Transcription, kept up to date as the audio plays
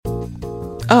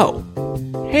Oh,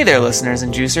 hey there listeners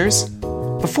and juicers.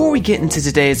 Before we get into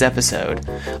today's episode,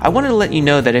 I wanted to let you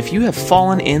know that if you have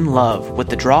fallen in love with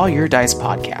the Draw Your Dice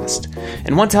podcast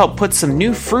and want to help put some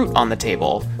new fruit on the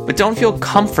table, but don't feel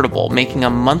comfortable making a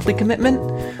monthly commitment,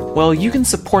 well, you can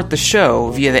support the show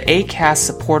via the Acast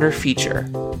supporter feature.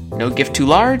 No gift too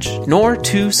large, nor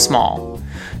too small.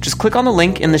 Just click on the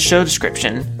link in the show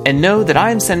description and know that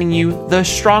I am sending you the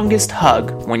strongest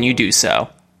hug when you do so.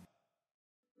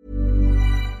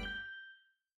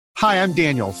 Hi, I'm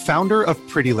Daniel, founder of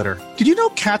Pretty Litter. Did you know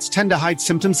cats tend to hide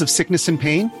symptoms of sickness and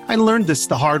pain? I learned this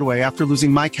the hard way after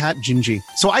losing my cat, Gingy.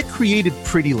 So I created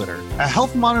Pretty Litter, a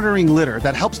health monitoring litter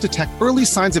that helps detect early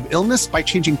signs of illness by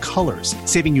changing colors,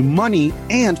 saving you money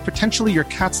and potentially your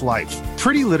cat's life.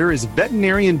 Pretty Litter is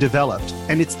veterinarian developed,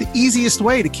 and it's the easiest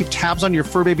way to keep tabs on your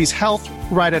fur baby's health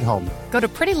right at home. Go to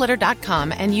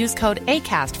prettylitter.com and use code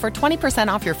ACAST for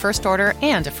 20% off your first order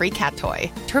and a free cat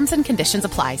toy. Terms and conditions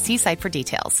apply. See site for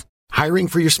details. Hiring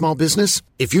for your small business?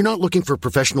 If you're not looking for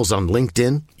professionals on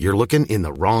LinkedIn, you're looking in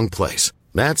the wrong place.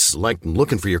 That's like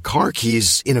looking for your car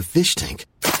keys in a fish tank.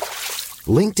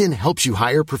 LinkedIn helps you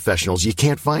hire professionals you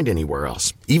can't find anywhere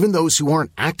else, even those who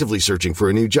aren't actively searching for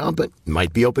a new job but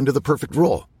might be open to the perfect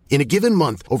role. In a given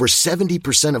month, over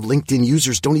 70% of LinkedIn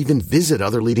users don't even visit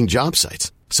other leading job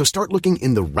sites. So start looking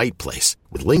in the right place.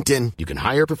 With LinkedIn, you can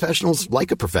hire professionals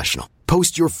like a professional.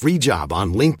 Post your free job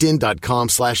on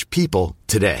linkedin.com/people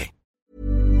today.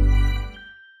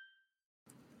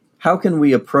 How can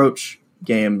we approach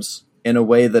games in a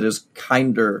way that is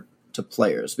kinder to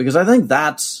players? Because I think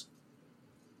that's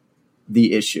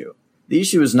the issue. The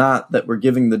issue is not that we're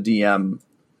giving the DM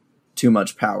too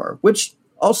much power, which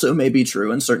also may be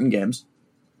true in certain games.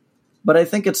 But I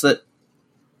think it's that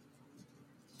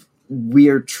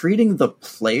we're treating the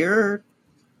player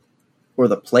or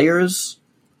the players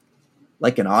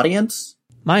like an audience.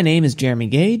 My name is Jeremy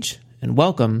Gage, and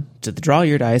welcome to the Draw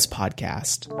Your Dice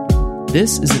podcast.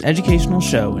 This is an educational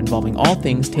show involving all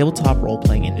things tabletop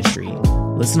role-playing industry.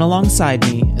 Listen alongside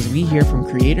me as we hear from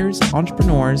creators,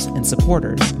 entrepreneurs, and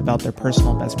supporters about their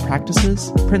personal best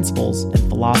practices, principles, and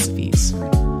philosophies.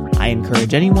 I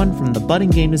encourage anyone from the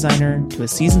budding game designer to a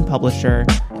seasoned publisher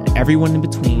and everyone in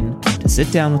between to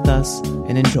sit down with us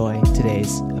and enjoy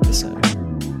today's episode.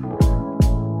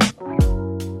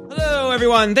 Hello,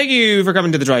 everyone. Thank you for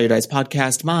coming to the Draw Your Dice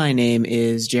podcast. My name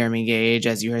is Jeremy Gage,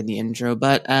 as you heard in the intro,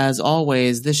 but as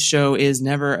always, this show is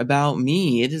never about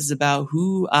me. It is about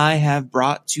who I have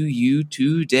brought to you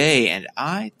today, and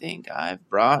I think I've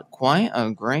brought quite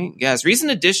a great guest.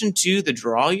 Recent addition to the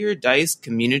Draw Your Dice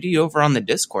community over on the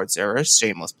Discord server,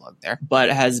 shameless plug there, but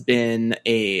has been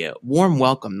a warm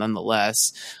welcome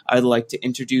nonetheless. I'd like to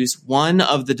introduce one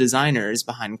of the designers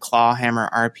behind Clawhammer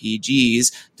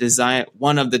RPGs,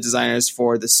 one of the designers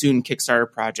for the soon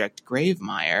Kickstarter project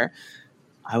Gravemire.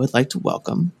 I would like to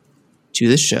welcome to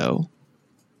the show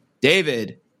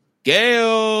David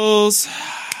Gales.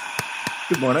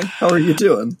 Good morning. How are you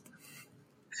doing?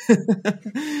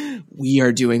 We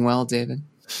are doing well, David.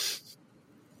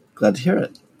 Glad to hear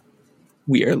it.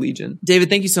 We are Legion. David,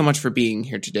 thank you so much for being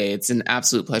here today. It's an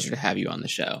absolute pleasure to have you on the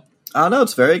show. Oh, no,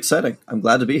 it's very exciting. I'm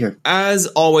glad to be here. As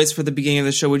always, for the beginning of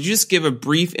the show, would you just give a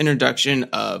brief introduction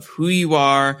of who you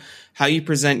are, how you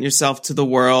present yourself to the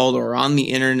world or on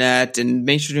the internet, and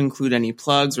make sure to include any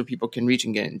plugs where people can reach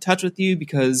and get in touch with you,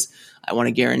 because I want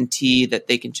to guarantee that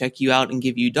they can check you out and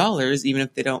give you dollars even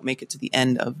if they don't make it to the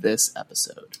end of this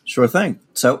episode. Sure thing.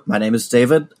 So my name is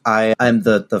David. I'm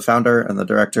the founder and the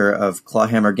director of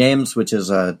Clawhammer Games, which is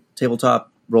a tabletop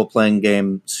role-playing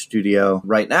game studio.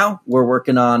 Right now, we're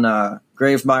working on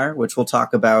Gravemire, which we'll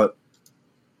talk about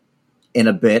in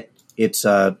a bit. It's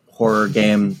a horror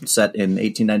game set in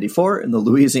 1894 in the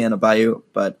Louisiana Bayou,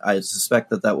 but I suspect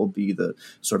that will be the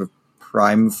sort of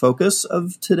prime focus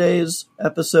of today's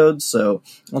episode, so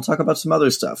I'll talk about some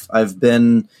other stuff. I've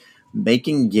been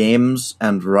making games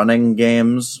and running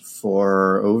games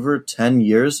for over 10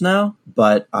 years now,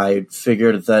 but I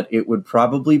figured that it would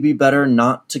probably be better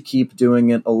not to keep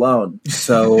doing it alone.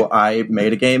 So I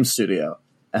made a game studio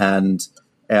and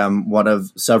am one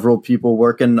of several people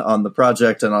working on the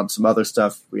project and on some other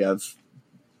stuff. We have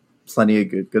plenty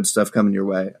of good stuff coming your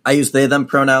way. I use they, them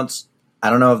pronouns. I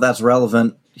don't know if that's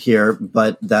relevant here,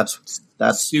 but that's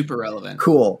super relevant.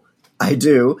 Cool. I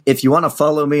do. If you want to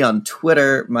follow me on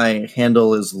Twitter, my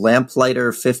handle is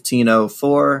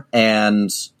Lamplighter1504,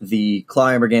 and the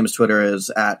Clawhammer Games Twitter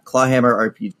is at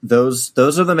ClawhammerRPG. Those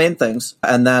are the main things.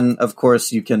 And then, of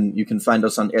course, you can find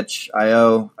us on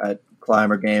itch.io at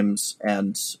Clawhammer Games,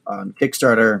 and on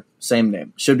Kickstarter, same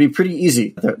name. Should be pretty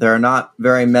easy. There are not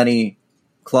very many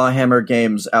Clawhammer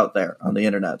Games out there on the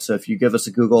internet. So if you give us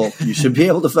a Google, you should be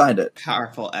able to find it.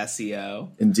 Powerful SEO.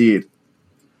 Indeed.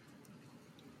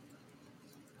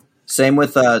 Same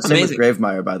with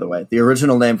Gravemire, by the way. The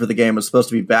original name for the game was supposed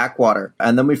to be Backwater.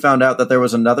 And then we found out that there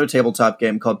was another tabletop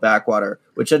game called Backwater,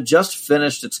 which had just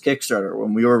finished its Kickstarter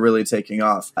when we were really taking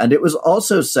off. And it was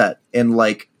also set in,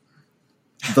 like,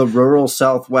 the rural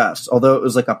Southwest, although it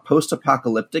was like a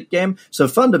post-apocalyptic game. So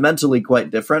fundamentally quite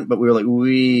different, but we were like,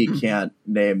 we can't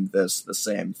name this the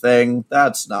same thing.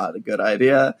 That's not a good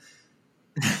idea.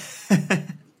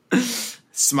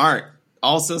 Smart.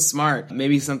 Also smart.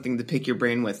 Maybe something to pick your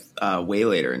brain with way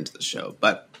later into the show.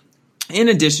 But in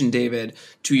addition, David,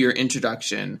 to your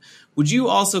introduction, would you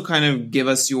also kind of give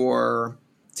us your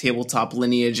tabletop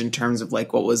lineage in terms of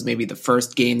like what was maybe the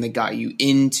first game that got you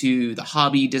into the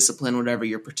hobby, discipline, whatever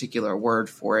your particular word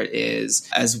for it is,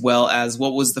 as well as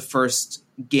what was the first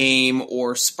game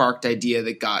or sparked idea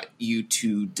that got you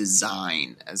to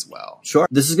design as well? Sure.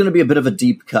 This is going to be a bit of a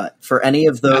deep cut. For any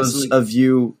of those of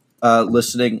you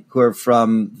listening who are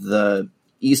from the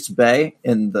East Bay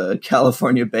in the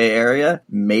California Bay Area,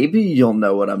 maybe you'll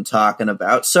know what I'm talking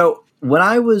about. So when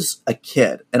I was a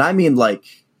kid, and I mean like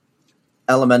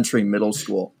elementary, middle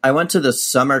school, I went to this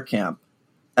summer camp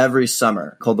every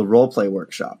summer called the Role Play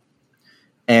Workshop.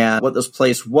 And what this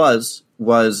place was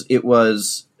it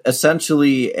was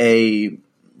essentially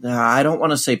I don't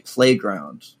want to say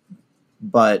playground,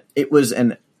 but it was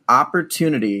an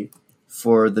opportunity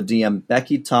for the DM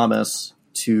Becky Thomas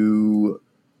to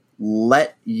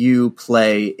let you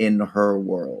play in her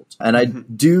world. And I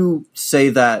do say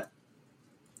that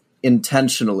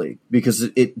intentionally because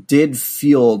it did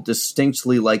feel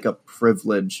distinctly like a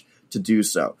privilege to do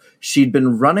so. She'd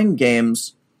been running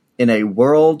games in a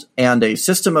world and a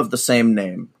system of the same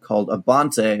name called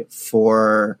Abante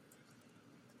for,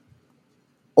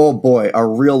 oh boy, a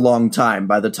real long time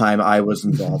by the time I was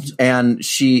involved. And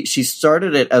she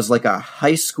started it as like a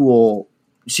high school.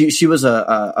 She was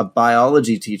a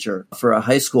biology teacher for a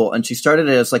high school, and she started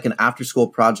it as like an after school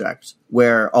project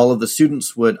where all of the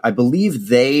students would, I believe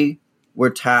they were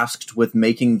tasked with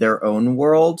making their own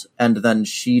world, and then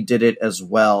she did it as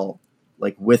well,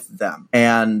 like with them.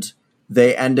 And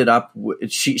they ended up,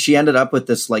 she ended up with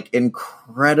this like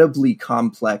incredibly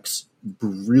complex,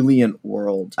 brilliant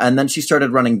world. And then she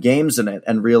started running games in it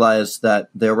and realized that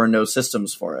there were no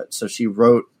systems for it. So she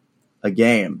wrote a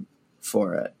game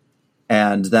for it.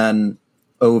 And then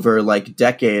over like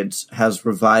decades has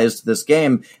revised this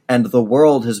game, and the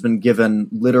world has been given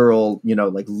literal,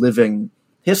 like living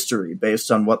history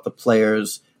based on what the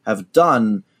players have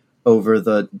done over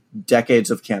the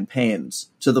decades of campaigns,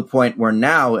 to the point where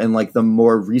now in like the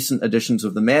more recent editions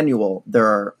of the manual,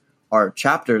 there are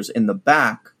chapters in the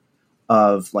back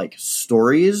of like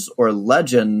stories or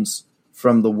legends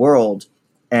from the world.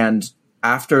 And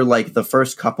after like the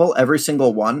first couple, every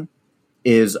single one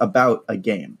is about a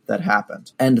game that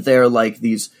happened. And they're like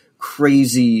these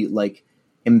crazy, like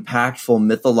impactful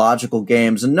mythological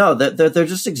games. And no, they're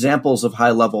just examples of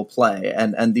high level play.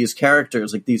 And these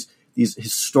characters, like these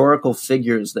historical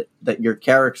figures that your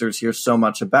characters hear so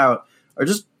much about, are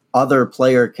just other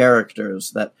player characters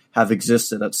that have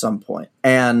existed at some point.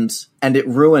 And it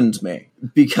ruined me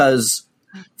because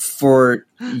for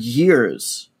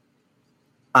years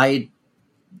I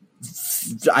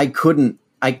couldn't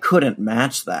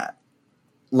match that.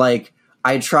 Like,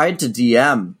 I tried to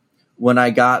DM when I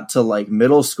got to like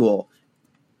middle school,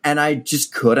 and I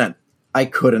just couldn't. I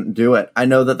couldn't do it. I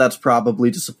know that that's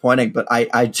probably disappointing, but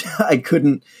I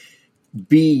couldn't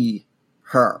be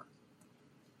her.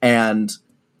 And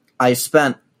I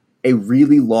spent a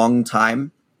really long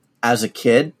time as a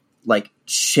kid, like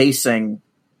chasing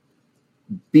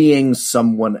being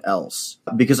someone else,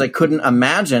 because I couldn't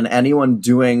imagine anyone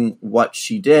doing what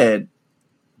she did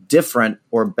different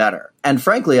or better. And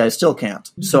frankly, I still can't.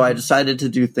 So I decided to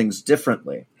do things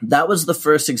differently. That was the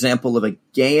first example of a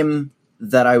game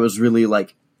that I was really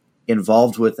like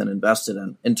involved with and invested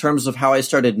in. In terms of how I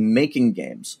started making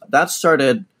games, that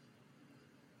started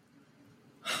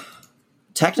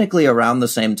technically around the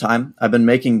same time. I've been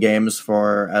making games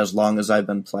for as long as I've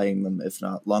been playing them, if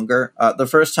not longer. The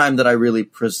first time that I really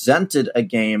presented a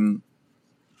game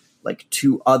like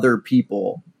to other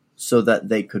people so that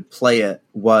they could play it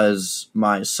was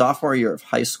my sophomore year of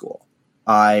high school.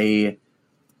 I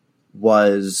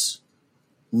was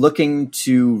looking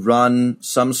to run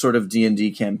some sort of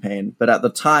D&D campaign, but at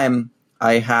the time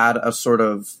I had a sort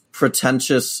of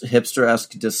pretentious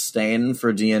hipster-esque disdain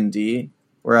for D&D,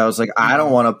 where I was like, I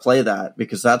don't want to play that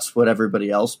because that's what everybody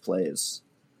else plays.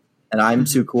 And I'm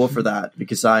too cool for that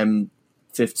because I'm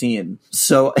 15.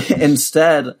 So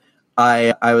instead,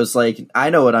 I was like, I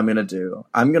know what I'm going to do.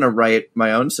 I'm going to write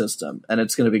my own system, and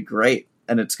it's going to be great.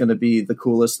 And it's going to be the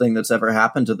coolest thing that's ever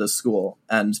happened to this school,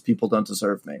 and people don't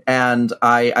deserve me. And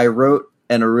I wrote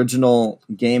an original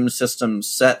game system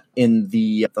set in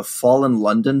the Fallen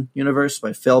London universe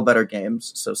by Fail Better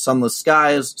Games. So Sunless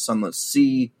Skies, Sunless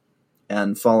Sea,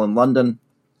 and Fallen London.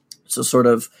 So sort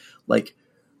of like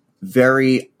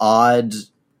very odd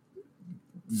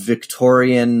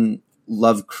Victorian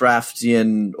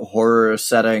Lovecraftian horror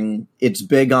setting. It's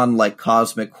big on like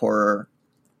cosmic horror.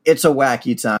 It's a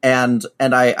wacky time. And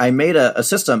I made a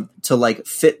system to like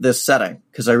fit this setting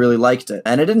because I really liked it.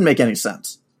 And it didn't make any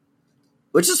sense,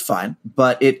 which is fine.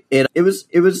 But it was,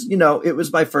 you know, it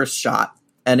was my first shot,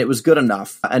 and it was good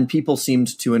enough, and people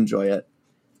seemed to enjoy it.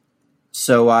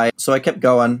 So I kept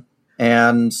going,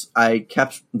 and I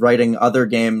kept writing other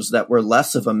games that were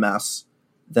less of a mess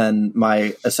than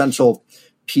my essential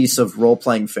piece of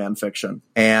role-playing fan fiction.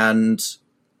 And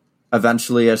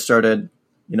eventually I started,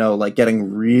 you know, like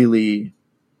getting really,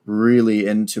 really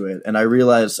into it. And I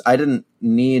realized I didn't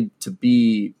need to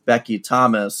be Becky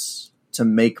Thomas to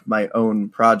make my own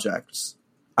projects.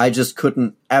 I just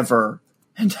couldn't ever,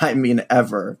 and I mean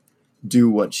ever, do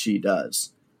what she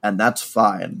does. And that's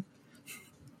fine.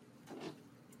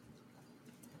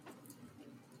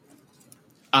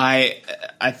 I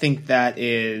think that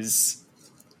is,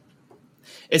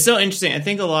 it's so interesting. I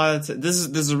think a lot of this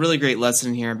is a really great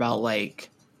lesson here about like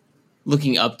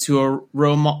looking up to a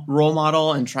role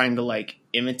model and trying to like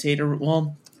imitate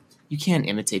well, you can't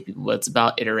imitate people, but it's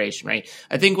about iteration, right?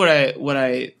 I think what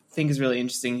I think is really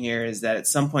interesting here is that at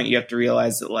some point you have to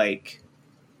realize that, like,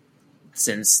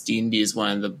 since D&D is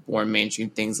one of the more mainstream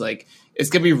things, like, it's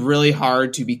going to be really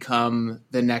hard to become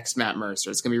the next Matt Mercer.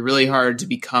 It's going to be really hard to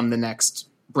become the next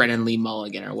Brennan Lee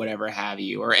Mulligan or whatever have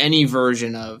you, or any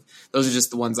version of those. Are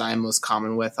just the ones I'm most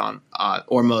common with on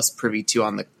or most privy to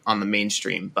on the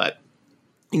mainstream. But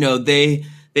you know, they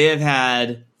have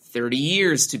had 30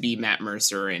 years to be Matt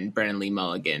Mercer and Brennan Lee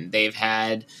Mulligan. They've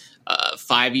had a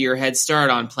 5-year head start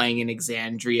on playing in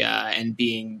Exandria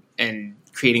and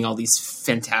creating all these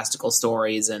fantastical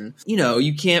stories. And you know,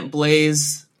 you can't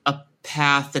blaze a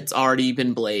path that's already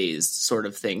been blazed, sort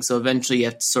of thing. So eventually you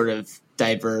have to sort of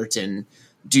divert and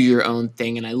do your own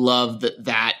thing. And I love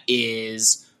that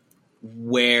is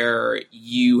where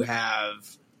you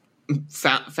have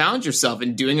found yourself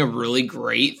in doing a really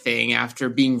great thing after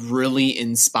being really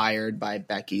inspired by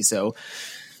Becky. So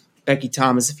Becky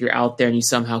Thomas, if you're out there and you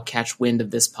somehow catch wind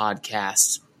of this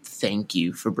podcast, thank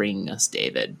you for bringing us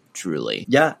David, truly.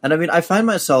 Yeah. And I mean, I find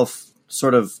myself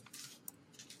sort of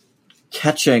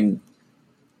catching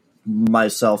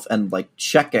myself and like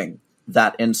checking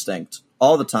that instinct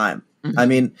all the time. Mm-hmm. I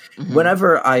mean,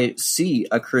 whenever I see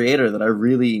a creator that I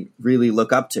really, really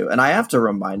look up to, and I have to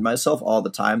remind myself all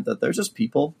the time that they're just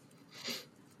people.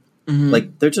 Mm-hmm.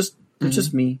 Like they're just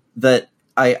me. That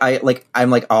I'm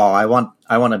like, oh, I want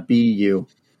to be you.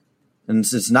 And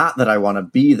it's not that I want to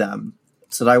be them.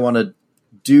 It's that I want to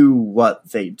do what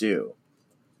they do.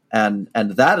 And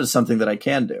that is something that I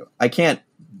can do. I can't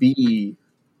be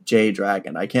Jay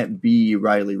Dragon. I can't be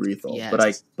Riley Rethel,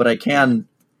 yes. but I can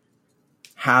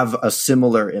have a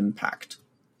similar impact,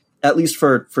 at least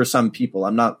for some people.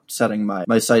 I'm not setting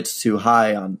my sights too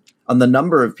high on the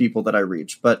number of people that I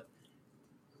reach, but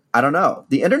I don't know.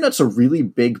 The internet's a really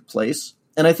big place,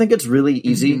 and I think it's really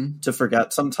easy to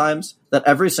forget sometimes that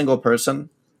every single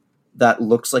person that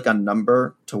looks like a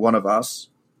number to one of us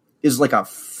is like a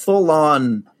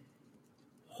full-on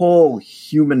whole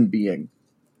human being.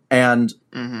 And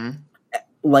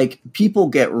like people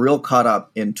get real caught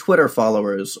up in Twitter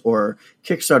followers or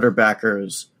Kickstarter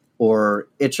backers or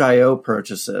itch.io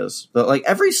purchases. But like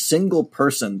every single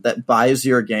person that buys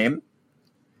your game,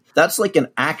 that's like an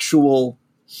actual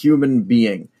human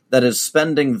being that is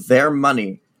spending their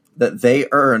money that they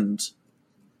earned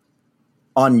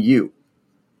on you.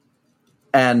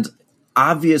 And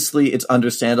obviously it's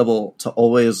understandable to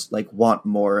always like want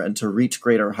more and to reach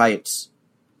greater heights.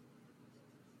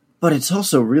 But it's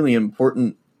also really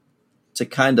important to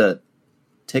kind of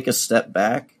take a step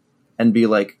back and be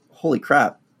like, holy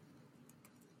crap,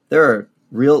 there are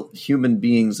real human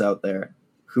beings out there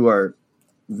who are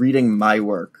reading my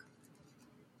work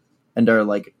and are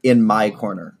like in my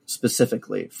corner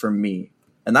specifically for me.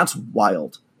 And that's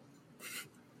wild.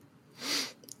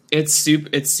 It's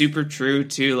super true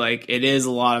too. Like it is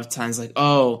a lot of times like,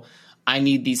 oh, I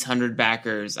need these 100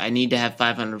 backers. I need to have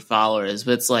 500 followers.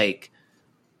 But it's like,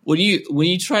 when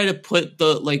you try to put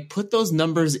those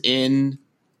numbers in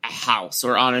a house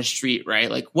or on a street, right?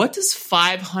 Like, what does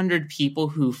 500 people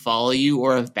who follow you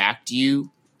or have backed you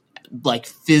like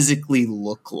physically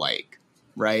look like,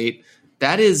 right?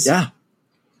 That is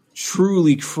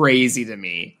truly crazy to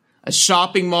me. A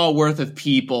shopping mall worth of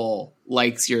people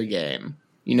likes your game.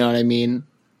 You know what I mean?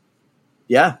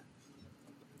 Yeah.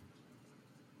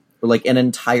 Or like an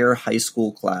entire high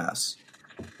school class,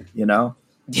 you know?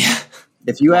 Yeah.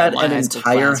 If you had an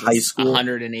entire high school,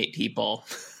 108 people.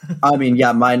 I mean,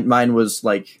 yeah, mine was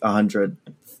like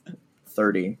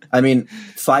 130. I mean,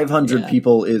 500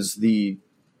 people is the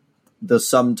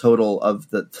sum total of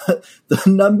the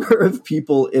number of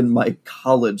people in my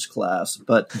college class,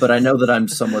 but I know that I'm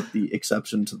somewhat the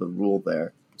exception to the rule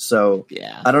there. So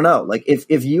yeah. I don't know. Like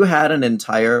if you had an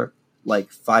entire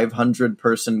like 500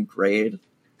 person grade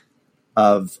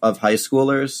of high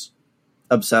schoolers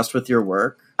obsessed with your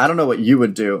work, I don't know what you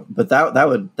would do, but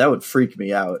that would freak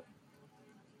me out.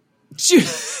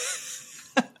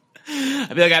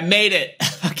 I'd be like, I made it. I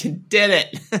fucking did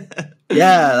it.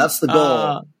 Yeah, that's the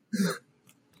goal.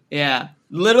 Yeah.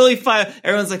 Literally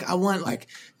everyone's like, I want like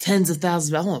tens of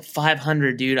thousands. I want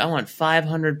 500, dude. I want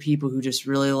 500 people who just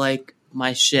really like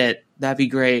my shit. That'd be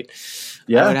great.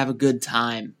 Yeah. I would have a good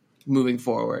time moving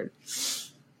forward.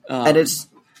 And it's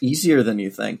easier than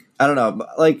you think. I don't know.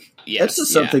 Like, it's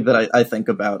just something that I think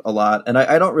about a lot. And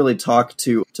I don't really talk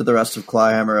to the rest of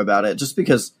Clawhammer about it just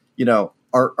because, you know,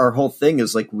 our whole thing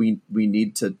is like, we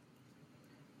need to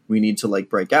like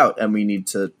break out and we need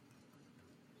to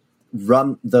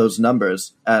run those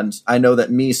numbers. And I know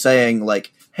that me saying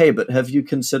like, hey, but have you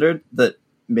considered that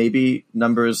maybe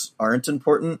numbers aren't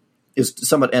important is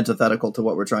somewhat antithetical to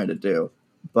what we're trying to do.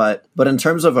 But in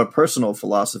terms of a personal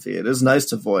philosophy, it is nice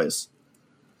to voice.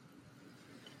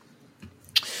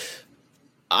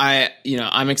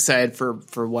 I'm excited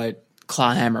for what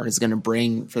Clawhammer is going to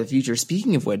bring for the future.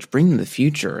 Speaking of which, bring the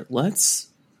future.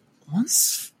 Let's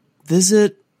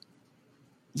visit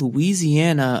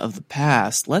Louisiana of the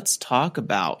past. Let's talk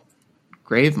about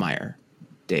Gravemire,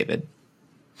 David.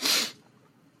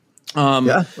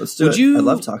 Yeah, let's do it. I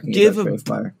love talking about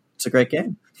Gravemire. It's a great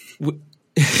game.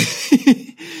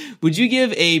 Would you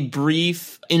give a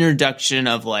brief introduction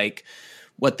of like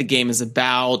what the game is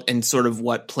about and sort of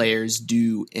what players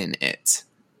do in it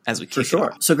as we kick it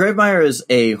off? So Gravemire is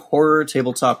a horror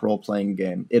tabletop role-playing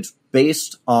game. It's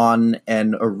based on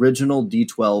an original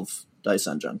D12 dice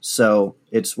engine. So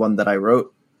it's one that I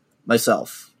wrote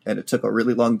myself, and it took a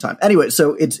really long time. Anyway,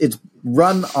 so it's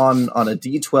run on a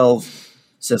D12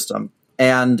 system.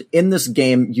 And in this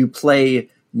game, you play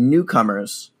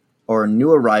newcomers or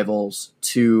new arrivals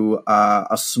to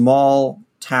a small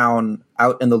town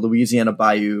out in the Louisiana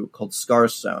bayou called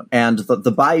Scarstone. And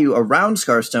the bayou around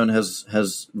Scarstone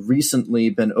has recently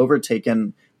been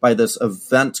overtaken by this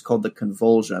event called the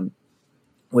Convulsion,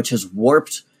 which has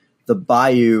warped the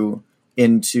bayou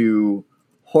into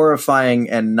horrifying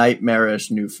and nightmarish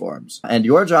new forms. And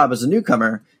your job as a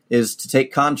newcomer is to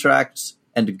take contracts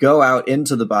and to go out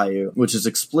into the bayou, which is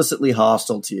explicitly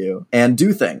hostile to you, and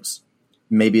do things.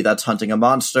 Maybe that's hunting a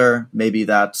monster. Maybe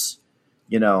that's,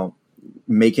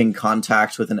 making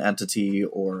contact with an entity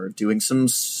or doing some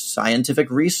scientific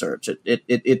research.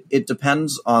 It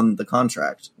depends on the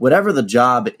contract. Whatever the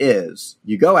job is,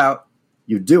 you go out,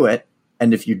 you do it,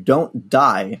 and if you don't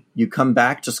die, you come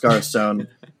back to Scarstone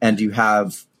and you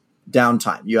have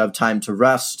downtime. You have time to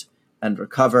rest and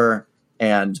recover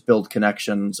and build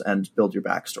connections and build your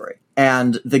backstory.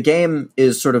 And the game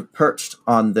is sort of perched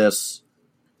on this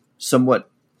somewhat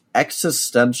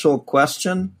existential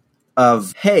question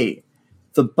of, hey,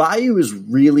 the bayou is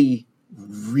really,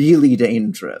 really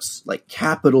dangerous, like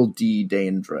capital D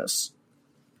dangerous.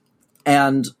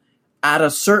 And at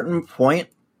a certain point,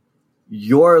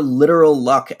 your literal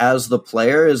luck as the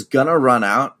player is gonna run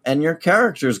out and your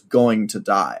character's going to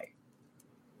die.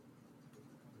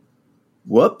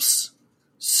 Whoops.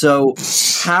 So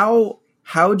how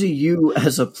do you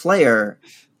as a player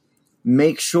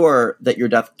make sure that your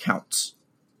death counts?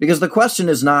 Because the question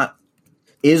is not,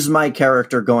 is my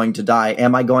character going to die?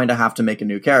 Am I going to have to make a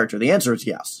new character? The answer is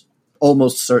yes.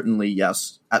 Almost certainly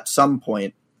yes. At some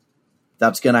point,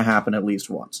 that's going to happen at least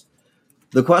once.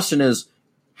 The question is,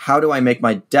 how do I make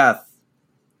my death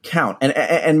count?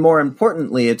 And more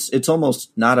importantly, it's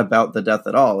almost not about the death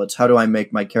at all. It's how do I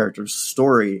make my character's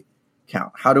story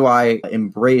count? How do I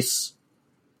embrace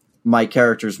my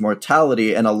character's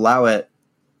mortality and allow it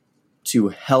to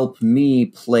help me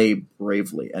play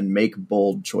bravely and make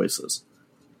bold choices?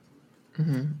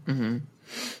 Mm-hmm, mm-hmm.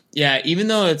 Yeah, even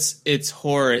though it's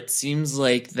horror, it seems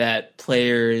like that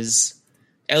players,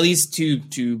 at least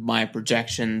to my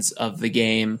projections of the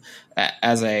game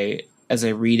as I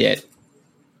read it,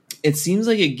 it seems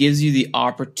like it gives you the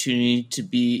opportunity to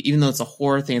be, even though it's a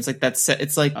horror thing, it's like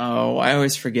it's like, oh, I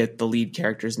always forget the lead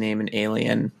character's name in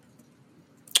Alien.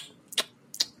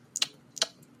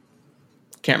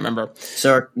 Can't remember.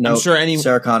 I'm sure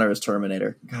Sarah Connor is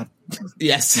Terminator. God.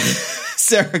 Yes.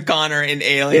 Sarah Connor in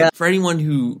Alien. Yeah. For anyone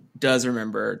who does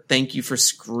remember, thank you for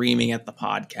screaming at the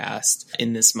podcast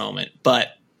in this moment. But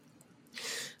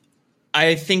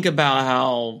I think about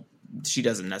how she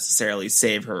doesn't necessarily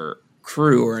save her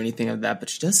crew or anything like that, but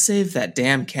she does save that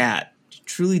damn cat. She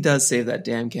truly does save that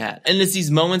damn cat. And it's these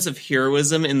moments of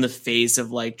heroism in the face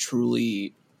of like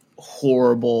truly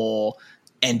horrible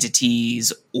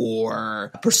entities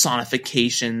or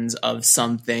personifications of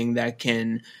something that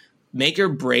can make or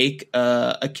break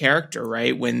a character,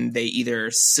 right? When they either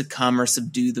succumb or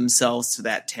subdue themselves to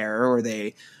that terror, or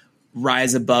they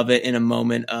rise above it in a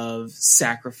moment of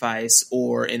sacrifice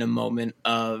or in a moment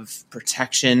of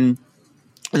protection.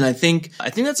 And I think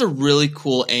that's a really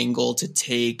cool angle to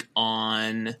take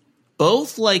on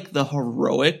both like the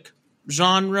heroic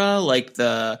genre, like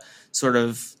the sort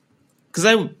of, because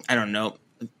I don't know,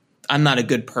 I'm not a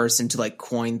good person to like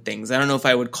coin things. I don't know if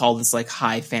I would call this like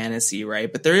high fantasy,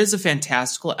 right? But there is a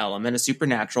fantastical element, a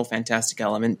supernatural fantastic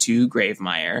element to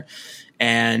Gravemire.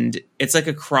 And it's like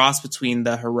a cross between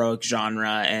the heroic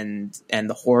genre and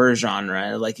the horror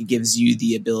genre. Like it gives you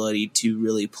the ability to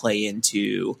really play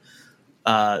into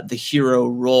the hero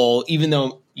role, even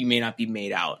though you may not be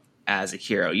made out as a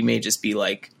hero. You may just be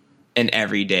like an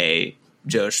everyday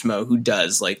Joe Schmo who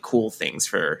does like cool things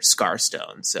for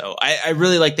Scarstone. So I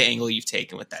really like the angle you've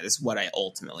taken with that, is what I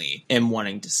ultimately am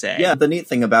wanting to say. Yeah, the neat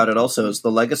thing about it also is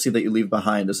the legacy that you leave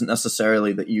behind isn't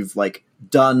necessarily that you've like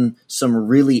done some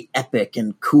really epic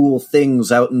and cool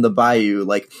things out in the bayou.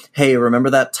 Like, hey,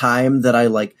 remember that time that I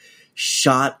like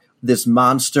shot this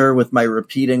monster with my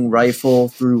repeating rifle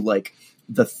through like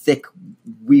the thick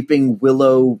weeping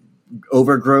willow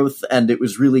overgrowth, and it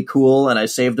was really cool, and I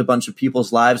saved a bunch of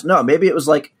people's lives. No, maybe it was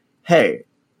like, hey,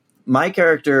 my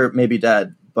character may be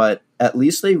dead, but at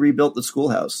least they rebuilt the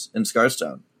schoolhouse in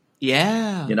Scarstone.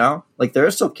 Yeah. You know? Like, there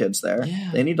are still kids there.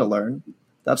 Yeah. They need to learn.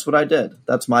 That's what I did.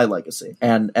 That's my legacy.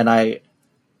 And I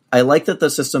like that the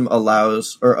system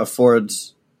allows or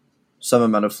affords some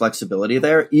amount of flexibility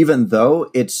there, even though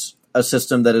it's a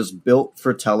system that is built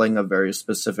for telling a very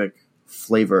specific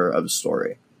flavor of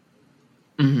story.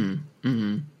 Mm-hmm.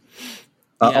 Mm-hmm.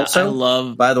 Also, I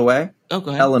love. By the way, go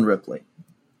ahead. Ellen Ripley.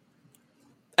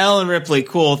 Ellen Ripley,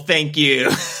 cool. Thank you,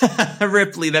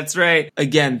 Ripley. That's right.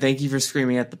 Again, thank you for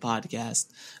screaming at the podcast.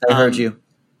 I heard you.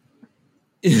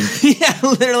 Yeah,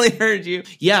 I literally heard you.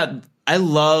 Yeah, I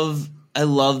love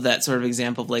that sort of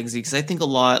example of legacy, because I think a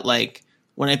lot, like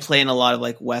when I play in a lot of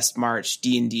like West March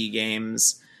D&D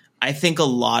games, I think a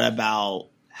lot about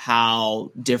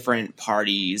how different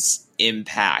parties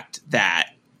impact that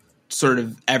sort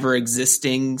of ever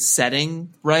existing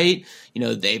setting, right? You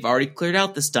know, they've already cleared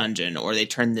out this dungeon, or they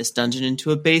turned this dungeon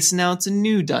into a base and now it's a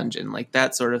new dungeon, like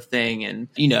that sort of thing. And,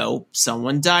 you know,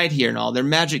 someone died here and all their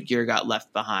magic gear got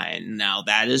left behind. Now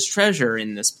that is treasure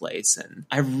in this place. And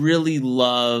I really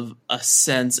love a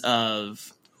sense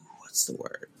of, what's the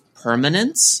word?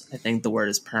 Permanence? I think the word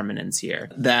is permanence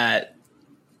here. That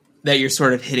you're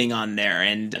sort of hitting on there.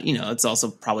 And, you know, it's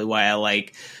also probably why I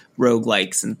like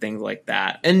roguelikes and things like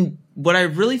that. And what I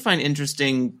really find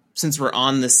interesting, since we're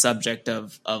on this subject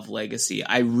of legacy,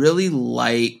 I really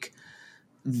like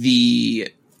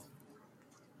the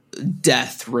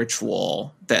death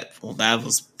ritual that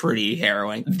was pretty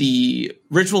harrowing. The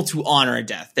ritual to honor a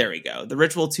death. There we go. The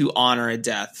ritual to honor a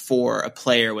death for a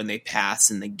player when they pass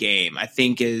in the game, I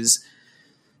think is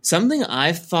something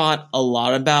I've thought a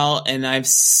lot about, and I've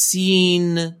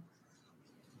seen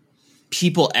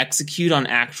people execute on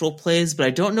actual plays, but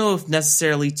I don't know if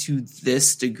necessarily to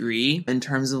this degree in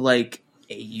terms of like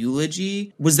a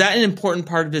eulogy. Was that an important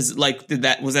part of his, like,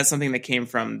 was that something that came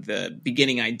from the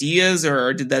beginning ideas,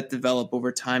 or did that develop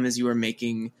over time as you were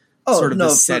making the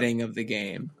setting of the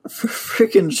game?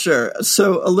 Freaking sure.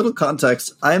 So a little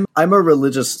context. I'm a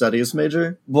religious studies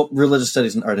major. Well, religious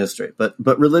studies and art history, but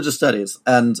religious studies.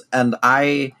 And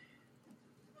I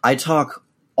talk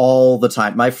all the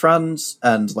time. My friends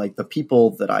and like the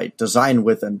people that I design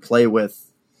with and play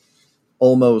with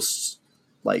almost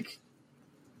like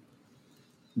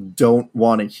don't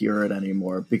want to hear it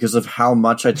anymore because of how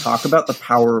much I talk about the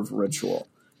power of ritual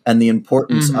and the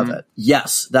importance of it.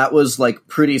 Yes, that was like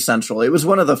pretty central. It was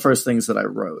one of the first things that I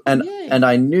wrote. And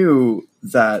I knew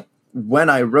that when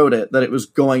I wrote it, that it was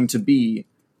going to be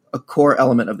a core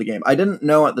element of the game. I didn't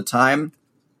know at the time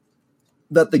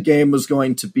that the game was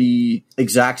going to be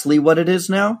exactly what it is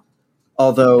now,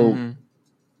 although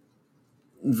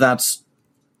that's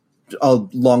a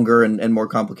longer and more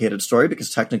complicated story,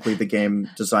 because technically the game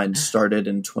design started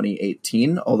in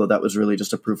 2018, although that was really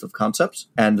just a proof of concept.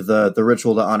 And the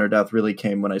ritual to honor death really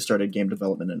came when I started game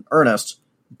development in earnest,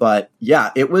 But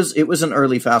yeah, it was an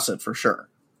early facet for sure.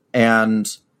 And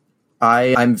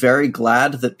I'm very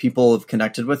glad that people have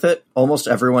connected with it. Almost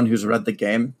everyone who's read the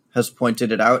game has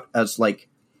pointed it out as like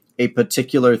a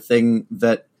particular thing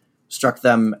that struck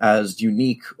them as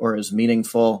unique or as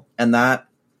meaningful. And that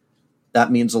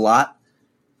means a lot.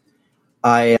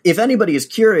 If anybody is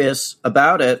curious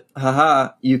about it,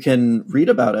 you can read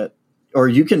about it, or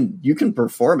you can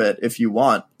perform it if you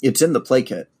want. It's in the play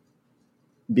kit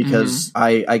because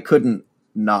I couldn't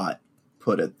not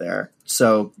put it there.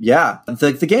 So yeah,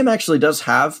 the game actually does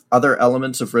have other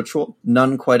elements of ritual,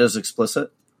 none quite as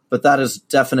explicit, but that is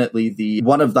definitely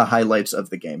one of the highlights of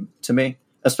the game to me,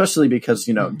 especially because,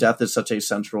 death is such a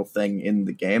central thing in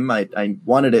the game. I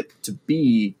wanted it to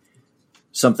be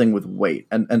something with weight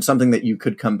and something that you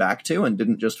could come back to and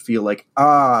didn't just feel like,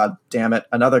 damn it,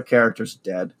 another character's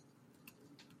dead.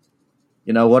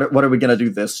 What are we going to do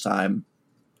this time?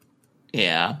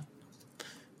 Yeah.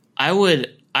 I would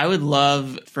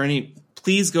love for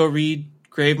please go read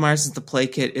Gravemire, since the play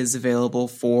kit is available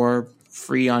for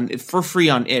free on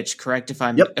itch, correct?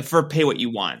 For pay what you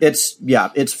want.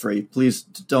 It's free. Please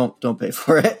don't pay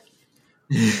for it.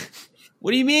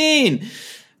 What do you mean?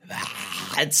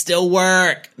 It'd still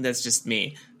work. That's just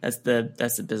me. That's the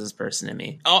business person in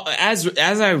me. As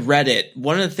I read it,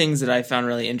 one of the things that I found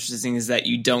really interesting is that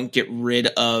you don't get rid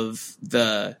of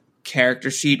the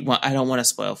character sheet. Well, I don't want to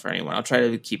spoil for anyone. I'll try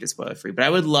to keep it spoiler free, but I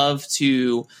would love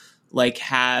to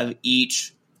have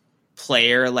each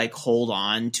player hold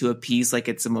on to a piece like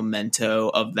it's a memento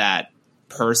of that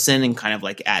person, and kind of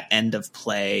at end of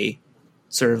play,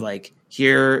 sort of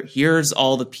here's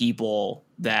all the people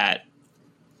that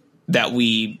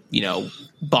we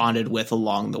bonded with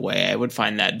along the way. I would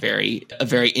find that a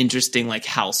very interesting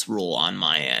house rule on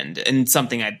my end, and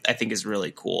something I think is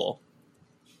really cool.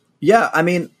 Yeah, I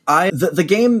mean, the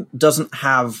game doesn't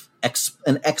have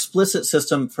an explicit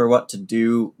system for what to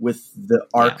do with the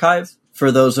archive. Yeah. For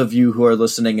those of you who are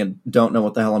listening and don't know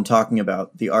what the hell I'm talking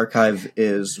about, the archive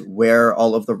is where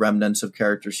all of the remnants of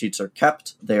character sheets are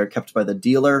kept. They are kept by the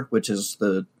dealer, which is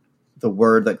the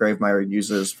word that Gravemire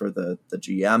uses for the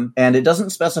GM. And it doesn't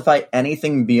specify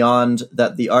anything beyond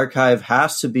that the archive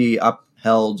has to be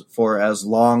upheld for as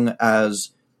long as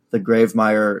the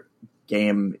Gravemire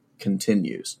game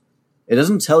continues. It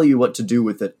doesn't tell you what to do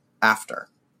with it after.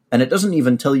 And it doesn't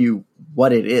even tell you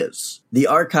what it is. The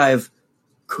archive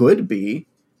could be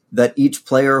that each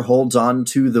player holds on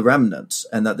to the remnants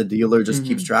and that the dealer just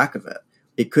keeps track of it.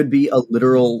 It could be a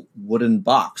literal wooden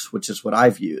box, which is what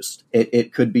I've used.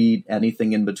 It could be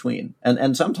anything in between.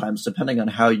 And sometimes, depending on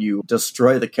how you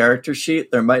destroy the character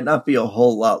sheet, there might not be a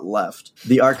whole lot left.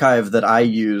 The archive that I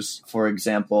use, for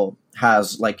example,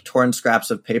 has torn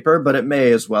scraps of paper, but it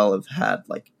may as well have had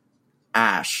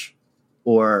ash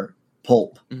or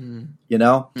pulp,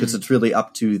 because it's really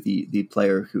up to the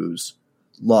player who's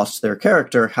lost their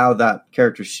character, how that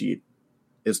character sheet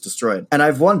is destroyed. And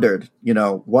I've wondered,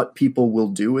 what people will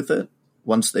do with it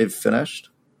once they've finished.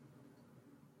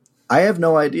 I have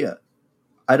no idea.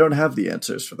 I don't have the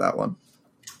answers for that one.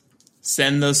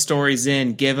 Send those stories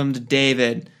in. Give them to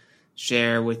David.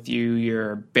 Share with you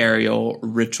your burial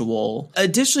ritual.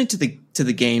 Additionally to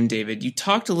the game, David, you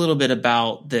talked a little bit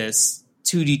about this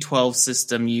 2d12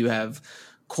 system you have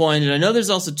coined, and I know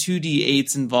there's also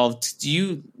 2d8s involved.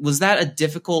 Was that a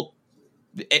difficult?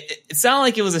 It sounded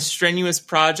like it was a strenuous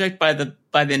project by the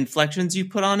inflections you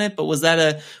put on it, but was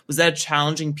that a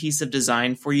challenging piece of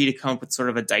design for you to come up with sort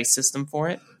of a dice system for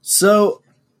it? So,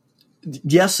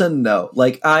 yes and no.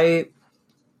 Let's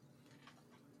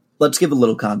give a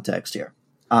little context here.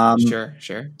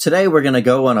 Sure. Today we're going to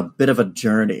go on a bit of a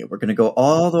journey. We're going to go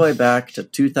all the way back to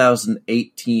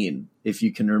 2018, if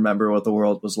you can remember what the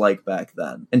world was like back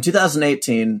then. In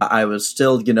 2018, I was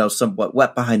still, somewhat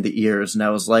wet behind the ears, and I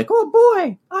was like, oh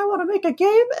boy, I want to make a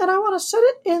game, and I want to set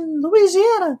it in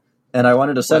Louisiana. And I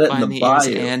wanted to set it in the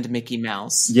bayou. And Mickey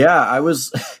Mouse. Yeah, I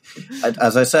was,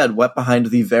 as I said, wet behind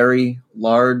the very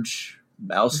large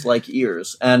mouse-like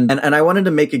ears. And I wanted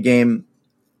to make a game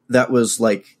that was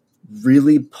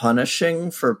really punishing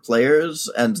for players,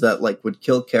 and that would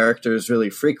kill characters really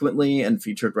frequently and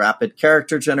featured rapid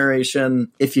character generation.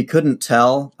 If you couldn't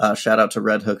tell, shout out to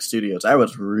Red Hook Studios. I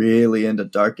was really into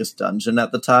Darkest Dungeon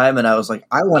at the time, and I was like,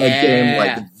 I want a game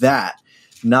like that,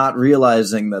 not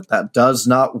realizing that does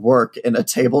not work in a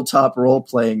tabletop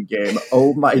role-playing game.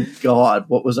 Oh my god,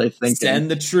 what was I thinking?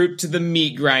 Send the troop to the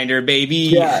meat grinder, baby.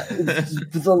 Yeah,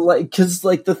 because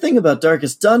the thing about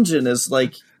Darkest Dungeon is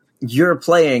you're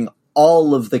playing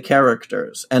all of the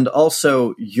characters, and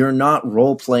also you're not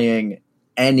role-playing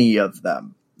any of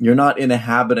them. You're not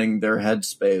inhabiting their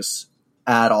headspace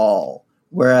at all.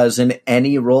 Whereas in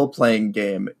any role-playing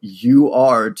game, you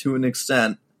are, to an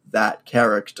extent, that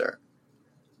character.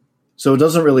 So it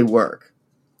doesn't really work.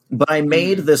 But I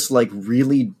made this like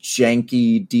really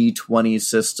janky D20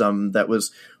 system that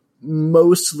was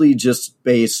mostly just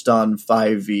based on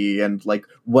 5e and like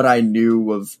what I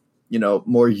knew of,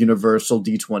 more universal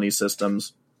D20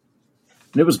 systems.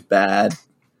 And it was bad.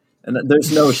 And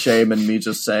there's no shame in me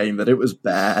just saying that it was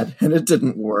bad and it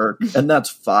didn't work, and that's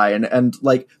fine. And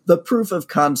like the proof of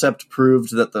concept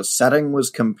proved that the setting was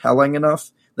compelling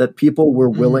enough that people were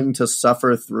willing to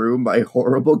suffer through my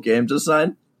horrible game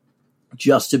design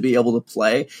just to be able to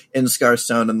play in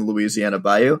Scarstone and the Louisiana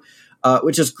Bayou,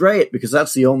 which is great because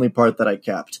that's the only part that I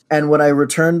kept. And when I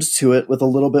returned to it with a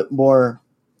little bit more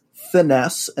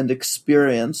finesse and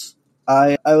experience,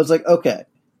 I was like, okay,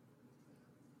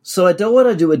 so I don't want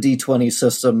to do a D20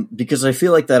 system because I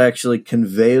feel like that actually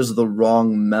conveys the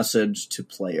wrong message to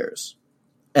players.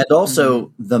 And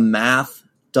also, the math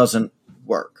doesn't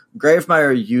work.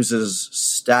 Gravemire uses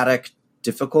static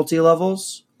difficulty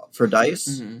levels for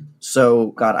dice. So,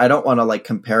 God, I don't want to like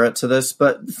compare it to this,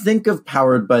 but think of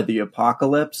Powered by the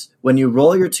Apocalypse. When you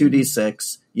roll your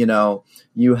 2d6,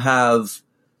 you have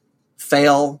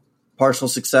fail, partial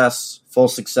success, full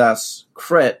success,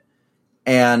 crit,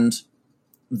 and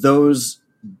those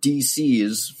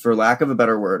DCs, for lack of a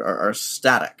better word, are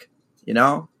static.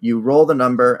 You roll the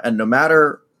number, and no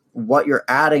matter what you're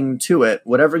adding to it,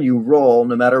 whatever you roll,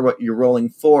 no matter what you're rolling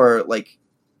for, like,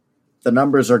 the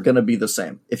numbers are going to be the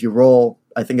same. If you roll,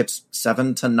 I think it's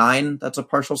 7 to 9, that's a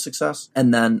partial success.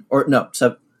 And then, dude,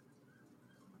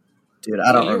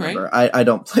 I don't remember. Right. I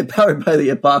don't play Powered by the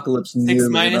Apocalypse. 6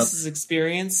 minus is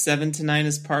experience, 7 to 9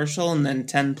 is partial, and then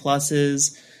 10 plus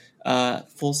is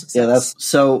full success.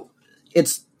 Yeah,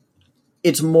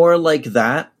 it's more like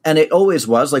that, and it always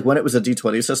was. Like when it was a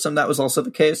D20 system, that was also the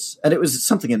case, and it was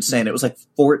something insane. It was like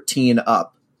 14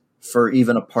 up for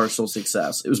even a partial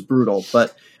success. It was brutal,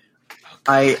 but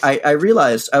I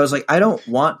realized, I was like, I don't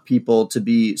want people to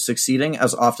be succeeding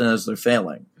as often as they're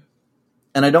failing,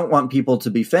 and I don't want people to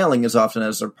be failing as often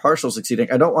as they're partial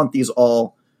succeeding. I don't want these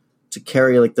all to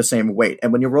carry like the same weight.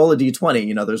 And when you roll a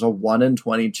D20, there's a 1 in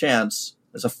 20 chance.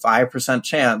 There's a 5%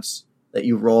 chance that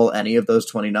you roll any of those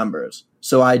 20 numbers.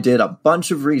 So I did a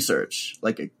bunch of research,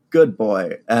 like a good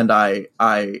boy, and I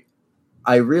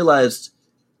realized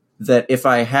that if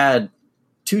I had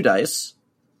 2 dice,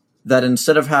 that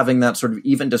instead of having that sort of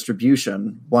even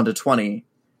distribution, 1 to 20,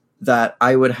 that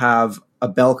I would have a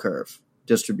bell curve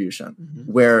distribution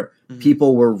where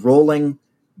people were rolling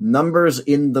numbers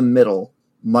in the middle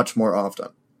much more often.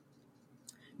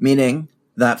 Meaning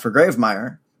that for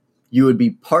Gravemire, you would be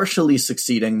partially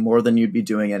succeeding more than you'd be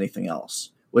doing anything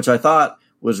else, which I thought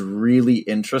was really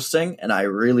interesting and I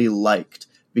really liked,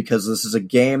 because this is a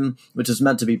game which is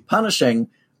meant to be punishing,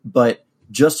 but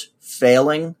just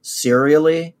failing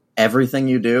serially everything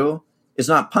you do is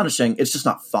not punishing, it's just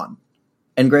not fun.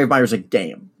 And Gravemire's a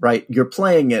game, right? You're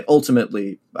playing it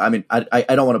ultimately. I mean, I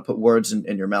don't want to put words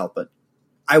in your mouth, but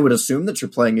I would assume that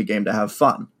you're playing a game to have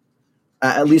fun,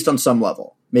 at least on some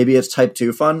level. Maybe it's type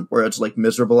 2 fun, where it's like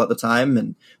miserable at the time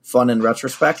and fun in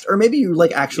retrospect, or maybe you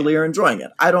like actually are enjoying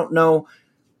it. I don't know.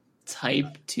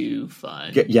 Type 2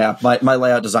 fun. Yeah, my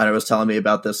layout designer was telling me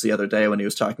about this the other day when he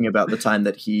was talking about the time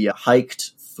that he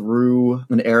hiked through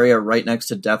an area right next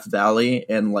to Death Valley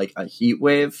in like a heat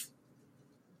wave,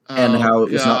 and how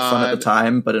it was not fun at the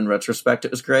time, but in retrospect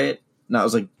it was great. And I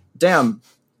was like, damn,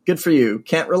 good for you.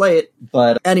 Can't relate.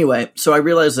 But anyway, so I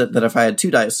realized that if I had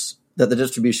 2 dice, that the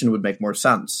distribution would make more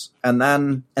sense. And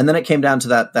then it came down to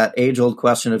that age-old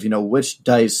question of, which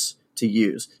dice to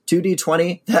use.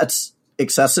 2d20, that's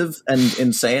excessive and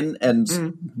insane and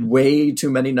way too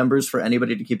many numbers for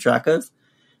anybody to keep track of.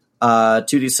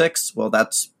 2d6, well,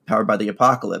 that's Powered by the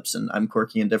Apocalypse, and I'm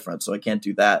quirky and different, so I can't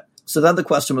do that. So then the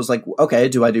question was like, okay,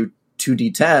 do I do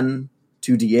 2d10,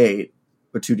 2d8,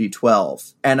 or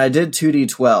 2d12? And I did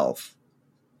 2d12.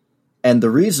 And the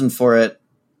reason for it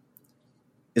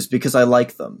is because I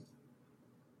like them.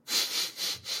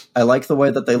 I like the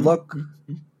way that they look.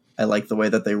 I like the way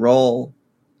that they roll.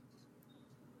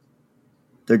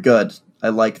 They're good. I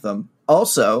like them.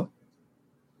 Also,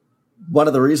 one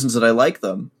of the reasons that I like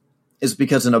them is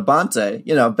because in Abante,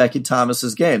 Becky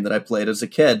Thomas's game that I played as a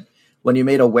kid, when you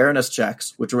made awareness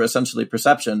checks, which were essentially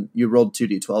perception, you rolled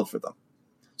 2d12 for them.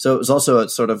 So it was also a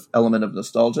sort of element of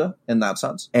nostalgia in that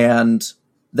sense. And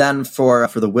then for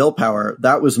the willpower,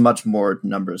 that was much more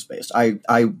numbers based.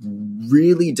 I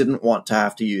really didn't want to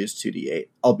have to use 2d8,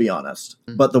 I'll be honest.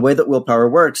 But the way that willpower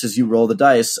works is you roll the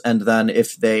dice, and then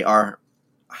if they are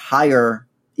higher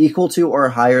equal to or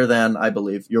higher than, I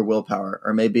believe, your willpower,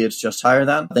 or maybe it's just higher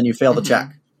than, then you fail the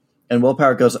check. And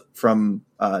willpower goes from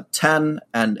 10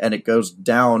 and it goes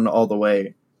down all the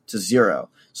way to 0.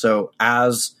 So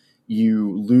as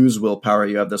you lose willpower,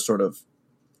 you have this sort of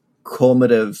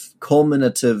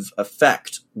culminative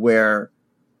effect where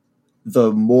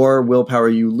the more willpower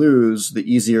you lose,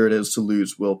 the easier it is to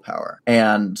lose willpower.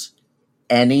 And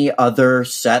any other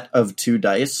set of 2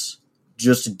 dice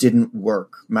just didn't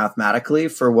work mathematically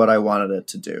for what I wanted it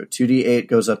to do. 2d8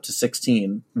 goes up to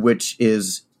 16, which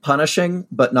is punishing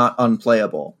but not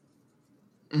unplayable.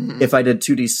 If I did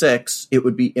 2d6, it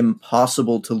would be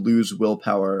impossible to lose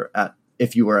willpower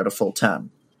if you were at a full 10.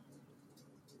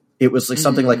 It was like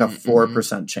something like a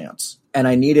 4% chance. And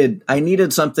I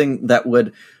needed something that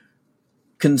would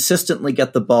consistently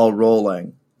get the ball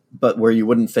rolling, but where you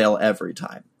wouldn't fail every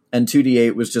time. And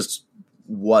 2d8 was just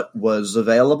what was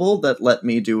available that let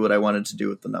me do what I wanted to do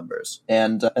with the numbers.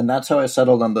 And that's how I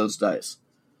settled on those dice.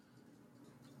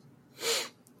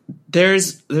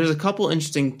 There's a couple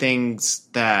interesting things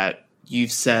that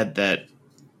you've said that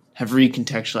have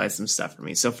recontextualized some stuff for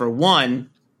me. So for one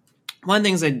of the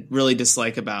things I really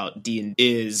dislike about D&D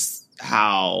is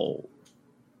how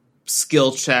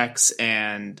skill checks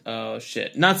and skill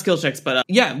checks,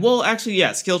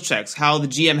 how the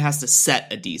GM has to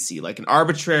set a DC, like an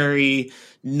arbitrary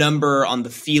number on the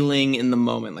feeling in the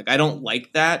moment. Like, I don't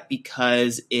like that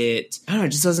because it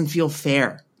just doesn't feel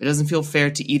fair. It doesn't feel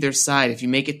fair to either side. If you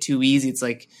make it too easy, it's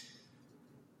like,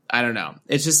 I don't know.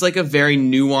 It's just like a very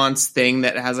nuanced thing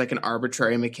that has like an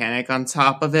arbitrary mechanic on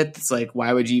top of it. It's like,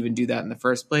 why would you even do that in the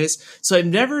first place? So I've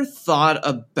never thought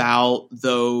about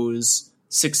those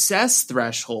success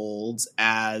thresholds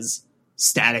as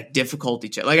static difficulty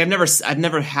check. Like I've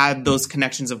never had those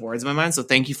connections of words in my mind. So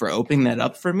thank you for opening that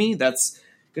up for me. That's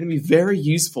going to be very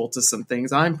useful to some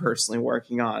things I'm personally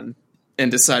working on and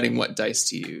deciding what dice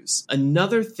to use.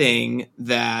 Another thing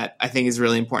that I think is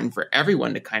really important for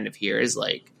everyone to kind of hear is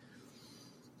like,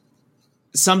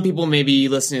 some people maybe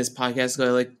listening to this podcast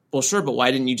go like, well, sure, but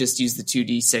why didn't you just use the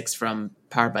 2d6 from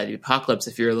Powered by the Apocalypse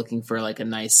if you're looking for like a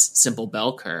nice simple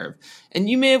bell curve? And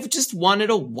you may have just wanted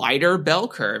a wider bell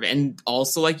curve. And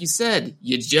also, like you said,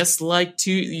 you just like the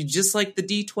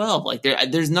D12. Like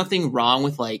there's nothing wrong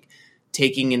with like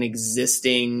taking an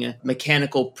existing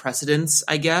mechanical precedence,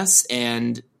 I guess,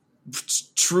 and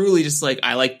truly just like,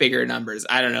 I like bigger numbers.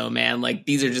 I don't know, man. Like,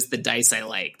 these are just the dice I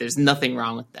like. There's nothing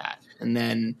wrong with that. And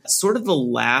then sort of the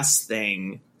last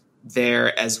thing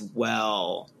there as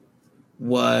well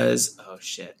was,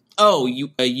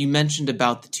 you mentioned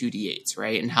about the 2d8s,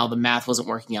 right? And how the math wasn't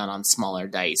working out on smaller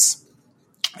dice.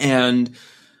 And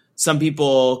some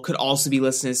people could also be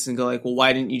listening to this and go like, well,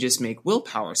 why didn't you just make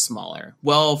willpower smaller?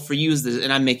 Well, for you,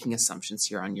 and I'm making assumptions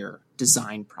here on your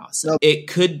design process. Nope. It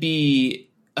could be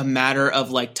a matter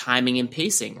of like timing and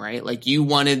pacing, right? Like you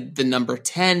wanted the number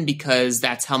 10 because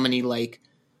that's how many like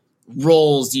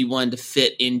roles you wanted to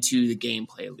fit into the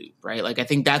gameplay loop, right? Like I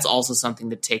think that's also something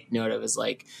to take note of, is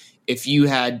like if you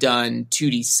had done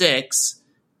 2d6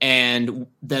 and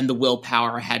then the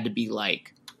willpower had to be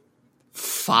like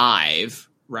 5,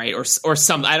 right? Or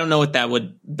some, I don't know what that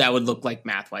would look like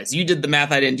math wise. You did the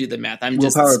math, I didn't do the math. I'm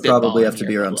just willpower would probably have to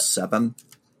be around 7.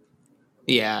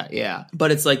 Yeah.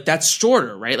 But it's like, that's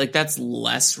shorter, right? Like that's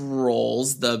less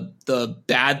rolls. The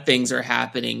bad things are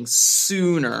happening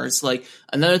sooner. It's like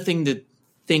another thing to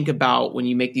think about when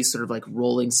you make these sort of like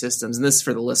rolling systems, and this is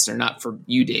for the listener, not for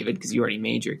you, David, because you already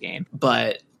made your game,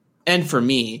 and for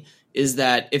me, is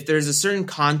that if there's a certain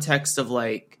context of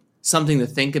like something to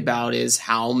think about is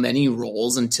how many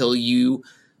rolls until you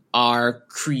are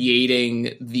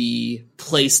creating the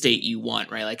play state you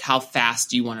want, right? Like how fast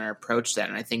do you want to approach that?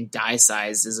 And I think die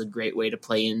size is a great way to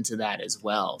play into that as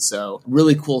well. So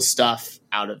really cool stuff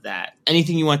out of that.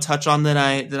 Anything you want to touch on that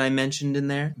I mentioned in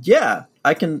there? Yeah,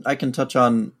 I can touch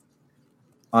on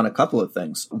a couple of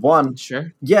things. One,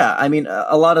 sure. Yeah, I mean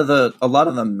a lot of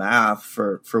the math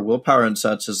for willpower and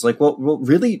such is like, well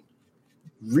really,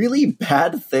 really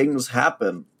bad things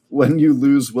happen when you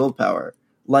lose willpower.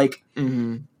 Like,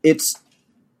 It's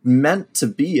meant to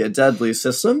be a deadly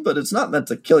system, but it's not meant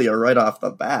to kill you right off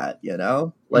the bat, you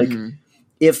know? Like,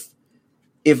 if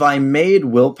I made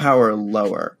willpower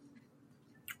lower,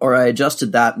 or I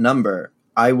adjusted that number,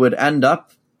 I would end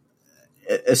up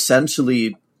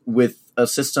essentially with a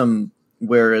system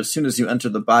where as soon as you enter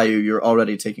the bayou, you're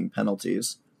already taking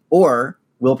penalties. Or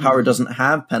willpower doesn't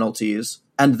have penalties,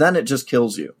 and then it just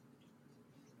kills you.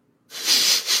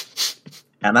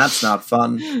 And that's not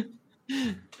fun.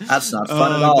 That's not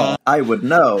fun at all. God. I would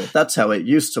know. That's how it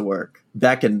used to work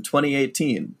back in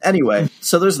 2018. Anyway,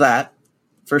 so there's that.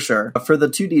 for sure. For the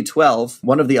 2D12,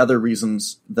 one of the other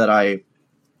reasons that I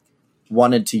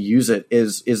wanted to use it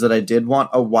is that I did want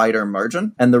a wider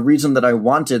margin. And the reason that I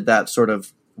wanted that sort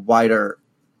of wider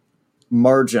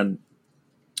margin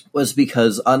was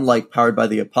because, unlike Powered by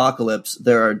the Apocalypse,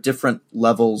 there are different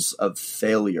levels of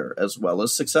failure as well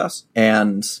as success.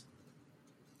 And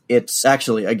it's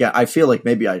actually, again, I feel like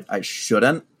maybe I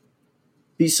shouldn't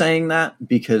be saying that,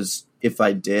 because if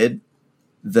I did,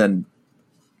 then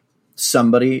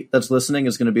somebody that's listening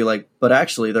is going to be like, but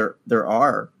actually there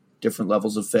are different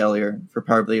levels of failure for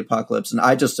Powered by the Apocalypse, and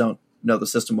I just don't know the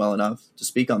system well enough to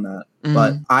speak on that. Mm-hmm.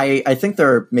 But I think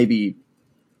there are maybe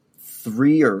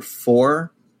 3 or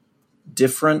 4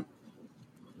 different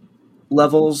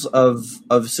levels of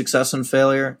success and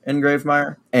failure in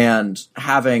Gravemire, and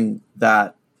having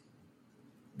that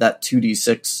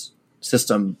 2d6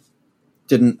 system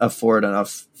didn't afford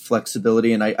enough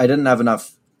flexibility, and I didn't have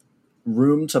enough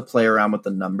room to play around with the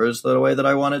numbers the way that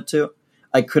I wanted to.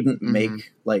 I couldn't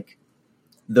make like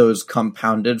those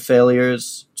compounded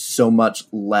failures so much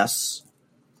less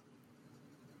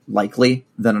likely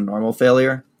than a normal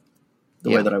failure the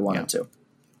way that I wanted to.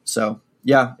 So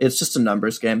yeah, it's just a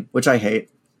numbers game, which I hate.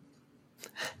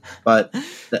 But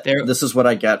this is what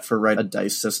I get for writing a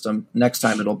dice system. Next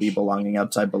time it'll be belonging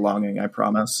outside belonging, I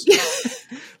promise.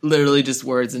 Literally just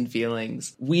words and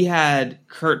feelings. We had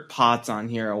Kurt Potts on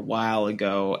here a while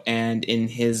ago, and in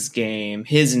his game,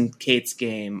 his and Kate's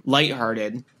game,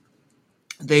 Lighthearted,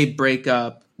 they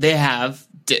have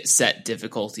set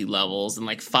difficulty levels and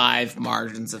like 5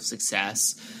 margins of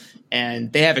success,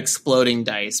 and they have exploding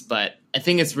dice, but I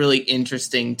think it's really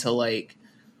interesting to like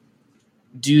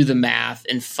do the math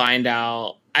and find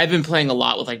out. I've been playing a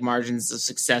lot with like margins of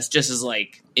success just as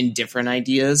like in different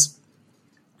ideas.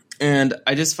 And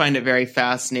I just find it very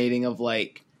fascinating of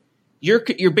like,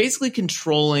 you're basically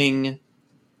controlling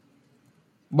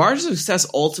margins of success,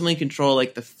 ultimately control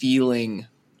like the feeling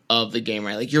of the game,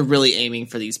 right? Like you're really aiming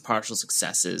for these partial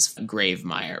successes,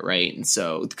 Gravemire, right? And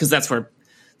so, because that's where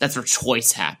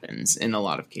choice happens in a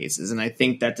lot of cases. And I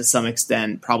think that to some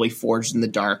extent, probably Forged in the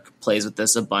Dark plays with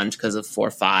this a bunch because of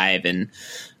 4-5 and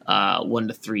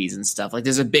 1-3s and stuff. Like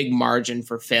there's a big margin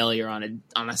for failure on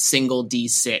a single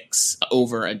D6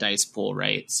 over a dice pool,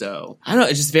 right? So I don't know.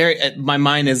 It's just my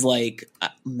mind is like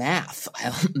math.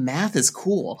 Math is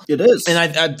cool. It is. And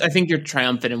I think you're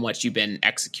triumphant in what you've been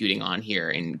executing on here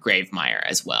in Gravemire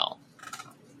as well.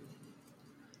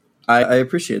 I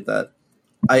appreciate that.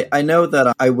 I know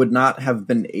that I would not have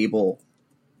been able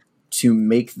to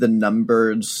make the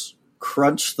numbers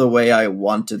crunch the way I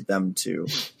wanted them to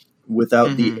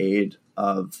without the aid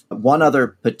of one other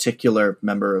particular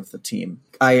member of the team.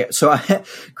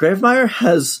 Gravemire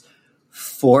has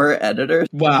 4 editors.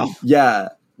 Wow. Yeah,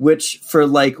 which for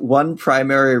like one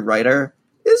primary writer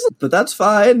but that's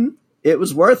fine. It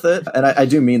was worth it. And I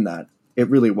do mean that. It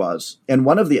really was. And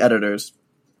one of the editors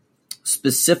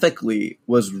specifically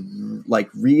was like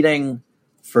reading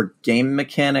for game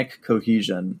mechanic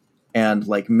cohesion and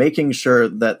like making sure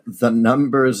that the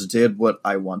numbers did what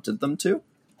I wanted them to.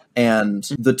 And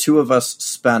the two of us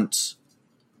spent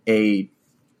a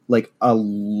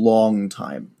long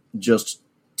time just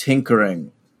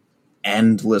tinkering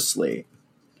endlessly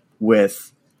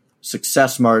with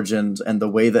success margins and the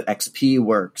way that XP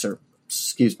works, or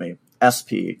excuse me,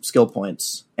 SP, skill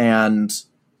points, and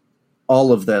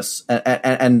all of this,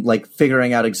 and like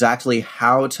figuring out exactly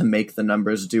how to make the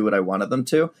numbers do what I wanted them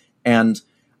to. And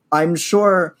I'm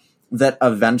sure that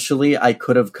eventually I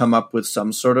could have come up with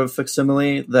some sort of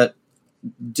facsimile that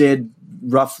did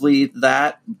roughly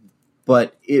that,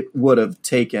 but it would have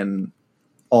taken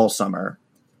all summer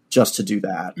just to do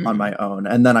that on my own.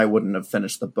 And then I wouldn't have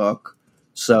finished the book.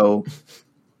 So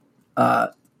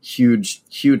huge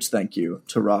thank you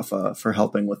to Rafa for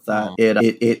helping with that.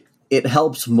 It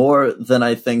helped more than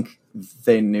I think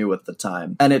they knew at the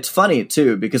time. And it's funny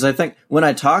too, because I think when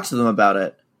I talked to them about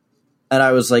it and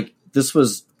I was like, this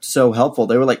was so helpful,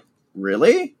 they were like,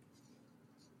 really?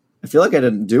 I feel like I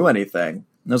didn't do anything.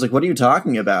 And I was like, what are you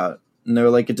talking about? And they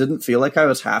were like, it didn't feel like I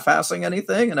was half-assing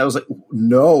anything. And I was like,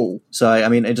 no. So, I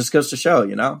mean, it just goes to show,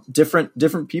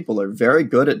 different people are very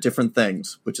good at different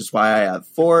things, which is why I have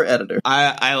 4 editors.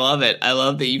 I love it. I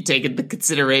love that you've taken the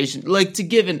consideration, like to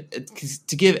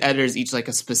give editors each like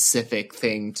a specific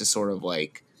thing to sort of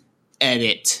like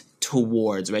edit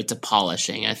towards, right, to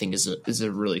polishing, I think is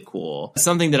a really cool,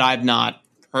 something that I've not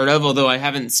heard of, although I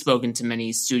haven't spoken to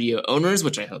many studio owners,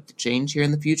 which I hope to change here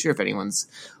in the future. If anyone's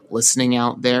listening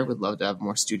out there, would love to have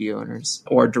more studio owners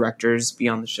or directors be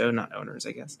on the show, not owners,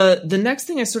 I guess. The next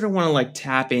thing I sort of want to like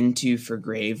tap into for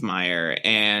Gravemire,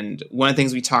 and one of the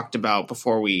things we talked about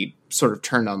before we sort of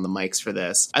turned on the mics for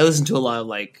this, I listen to a lot of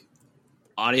like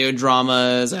audio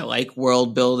dramas. I like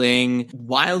world building.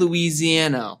 Why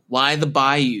Louisiana? Why the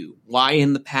Bayou? Why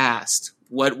in the past?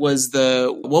 What was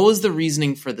the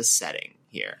reasoning for the setting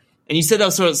here? And you said that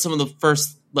was sort of some of the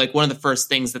first, like one of the first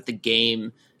things that the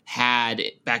game had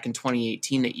back in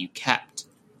 2018 that you kept.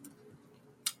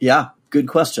 Yeah, good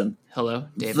question. Hello,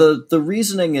 David. The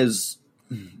reasoning is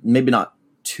maybe not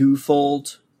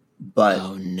twofold, but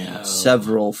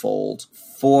severalfold.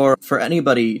 For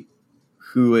anybody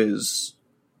who is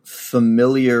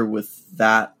familiar with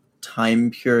that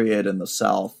time period in the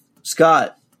South, it's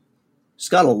got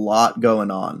a lot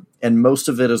going on, and most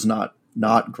of it is not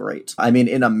great. I mean,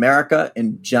 in America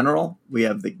in general, we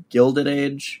have the Gilded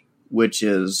Age, which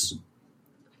is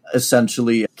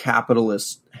essentially a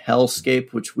capitalist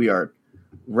hellscape, which we are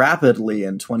rapidly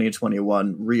in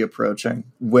 2021 reapproaching,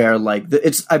 where like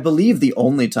it's, I believe, the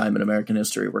only time in American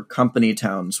history where company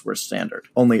towns were standard.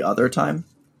 Only other time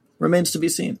remains to be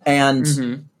seen.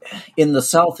 And in the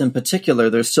South in particular,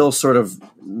 they're still sort of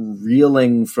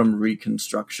reeling from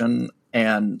Reconstruction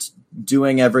and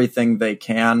doing everything they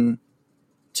can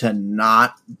to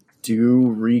not do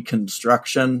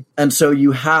Reconstruction. And so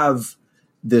you have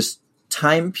this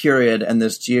time period and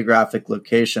this geographic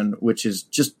location, which is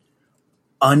just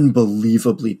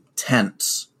unbelievably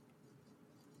tense.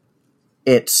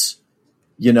 It's,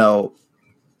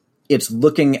 it's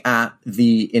looking at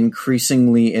the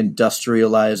increasingly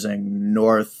industrializing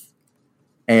North,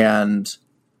 and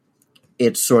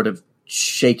it's sort of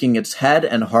shaking its head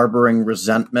and harboring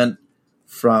resentment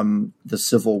from the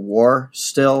Civil War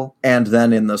still. And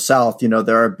then in the South,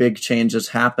 there are big changes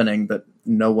happening that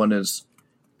no one is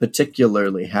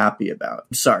particularly happy about.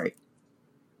 Sorry,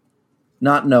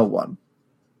 not no one.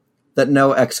 That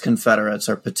no ex-Confederates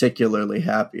are particularly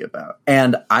happy about.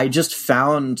 And I just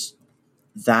found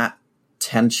that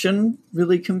tension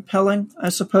really compelling, I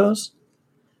suppose.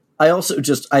 I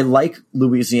like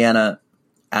Louisiana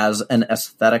as an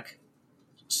aesthetic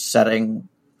setting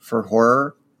for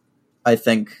horror. I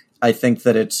think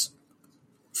that it's,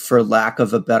 for lack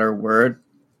of a better word,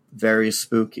 very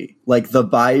spooky. Like, the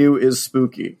Bayou is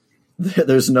spooky.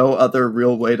 There's no other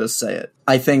real way to say it.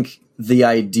 I think the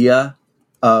idea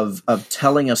of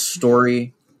telling a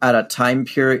story at a time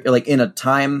period, like in a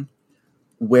time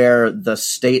where the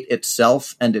state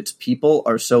itself and its people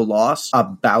are so lost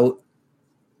about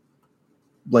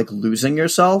like losing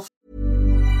yourself.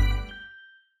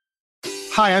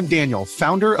 Hi, I'm Daniel,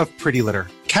 founder of Pretty Litter.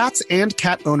 Cats and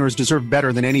cat owners deserve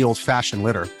better than any old-fashioned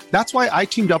litter. That's why I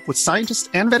teamed up with scientists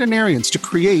and veterinarians to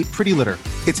create Pretty Litter.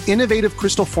 Its innovative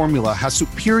crystal formula has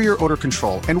superior odor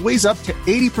control and weighs up to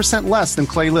 80% less than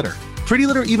clay litter. Pretty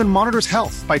Litter even monitors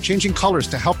health by changing colors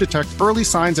to help detect early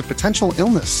signs of potential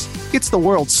illness. It's the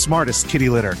world's smartest kitty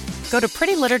litter. Go to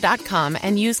prettylitter.com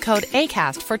and use code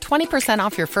ACAST for 20%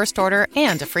 off your first order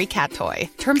and a free cat toy.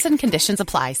 Terms and conditions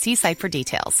apply. See site for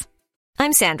details.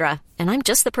 I'm Sandra, and I'm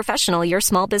just the professional your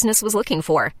small business was looking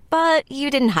for. But you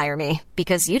didn't hire me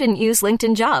because you didn't use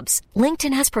LinkedIn Jobs.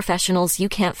 LinkedIn has professionals you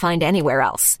can't find anywhere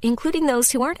else, including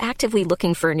those who aren't actively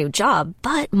looking for a new job,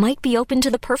 but might be open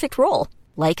to the perfect role,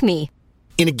 like me.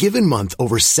 In a given month,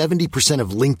 over 70%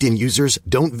 of LinkedIn users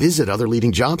don't visit other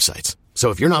leading job sites. So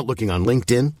if you're not looking on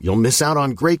LinkedIn, you'll miss out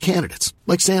on great candidates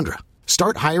like Sandra.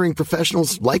 Start hiring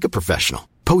professionals like a professional.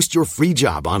 Post your free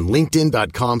job on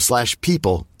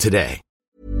linkedin.com/people today.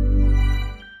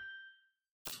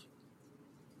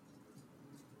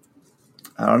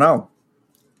 I don't know.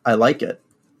 I like it.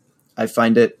 I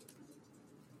find it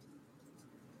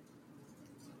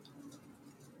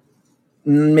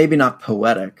maybe not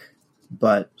poetic,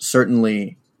 but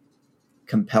certainly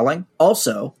compelling.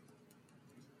 Also,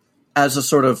 as a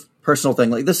sort of personal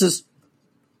thing, like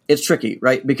it's tricky,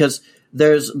 right? Because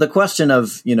there's the question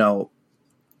of,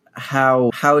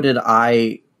 how did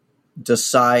I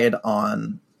decide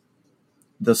on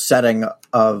the setting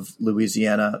of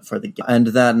Louisiana for the game? And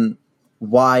then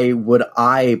why would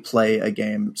I play a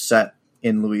game set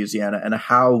in Louisiana, and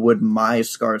how would my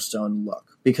Scarstone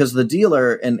look? Because the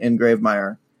dealer in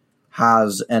Gravemire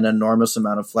has an enormous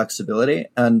amount of flexibility,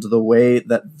 and the way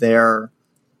that their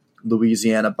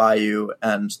Louisiana Bayou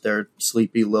and their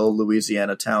sleepy little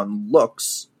Louisiana town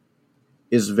looks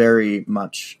is very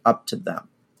much up to them.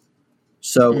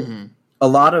 So a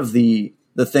lot of the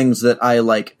things that I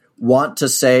like want to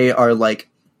say are like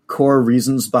core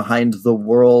reasons behind the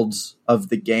worlds of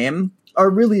the game are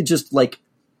really just like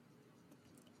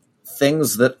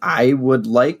things that I would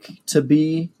like to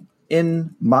be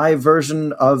in my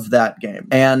version of that game.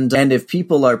 And if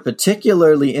people are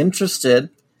particularly interested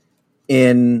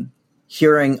in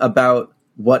hearing about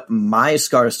what my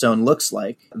Scarstone looks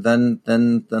like, then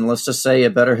let's just say you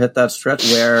better hit that stretch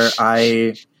where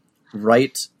I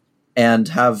write and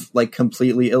have like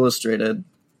completely illustrated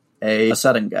a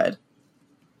setting guide.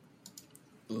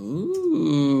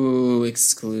 Ooh,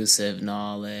 exclusive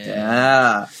knowledge.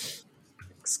 Yeah.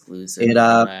 Exclusive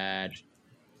knowledge.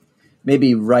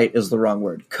 Maybe write is the wrong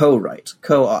word. Co-write,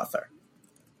 co-author.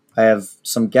 I have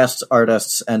some guest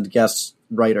artists and guest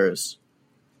writers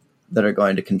that are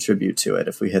going to contribute to it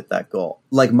if we hit that goal.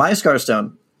 Like my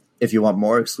Scarstone, if you want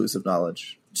more exclusive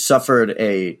knowledge, suffered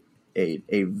a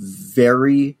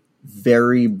very,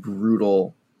 very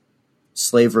brutal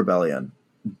slave rebellion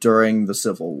during the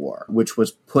Civil War, which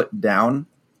was put down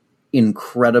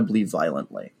incredibly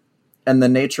violently. And the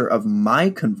nature of my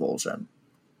convulsion,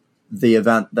 the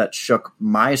event that shook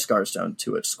my Scarstone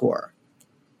to its core,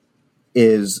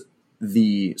 is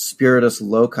the spiritus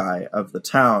loci of the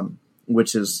town,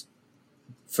 which is,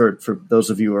 for those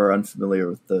of you who are unfamiliar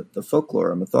with the folklore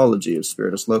or mythology of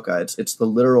spiritus loci, it's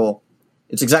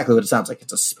exactly what it sounds like.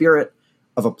 It's a spirit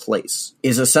of a place,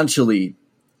 is essentially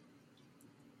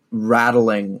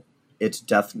rattling its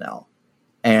death knell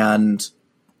and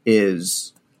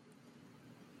is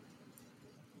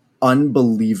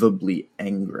unbelievably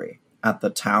angry at the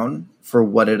town for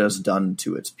what it has done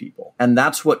to its people. And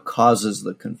that's what causes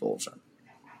the convulsion.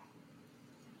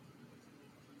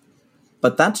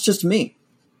 But that's just me.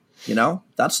 You know,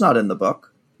 that's not in the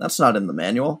book. That's not in the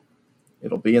manual.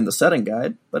 It'll be in the setting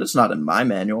guide, but it's not in my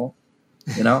manual.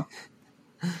 You know,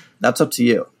 that's up to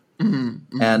you.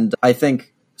 Mm-hmm. And I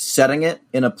think setting it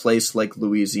in a place like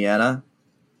Louisiana,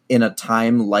 in a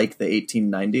time like the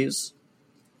 1890s,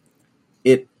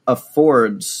 it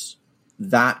affords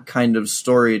that kind of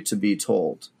story to be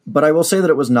told. But I will say that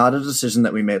it was not a decision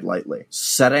that we made lightly.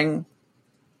 Setting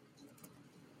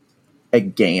a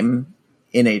game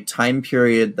in a time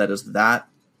period that is that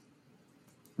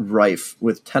rife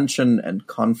with tension and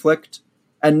conflict,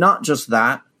 and not just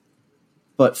that,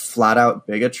 but flat out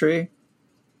bigotry,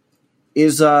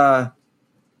 is a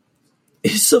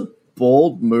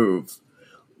bold move.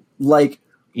 Like,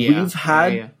 I've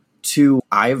had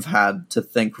to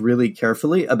think really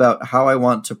carefully about how I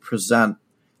want to present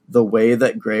the way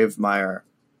that Gravemire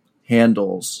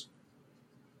handles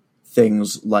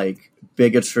things like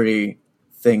bigotry,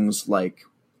 things like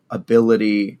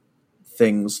ability,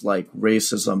 things like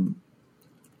racism,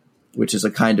 which is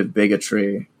a kind of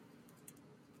bigotry.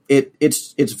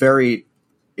 It's very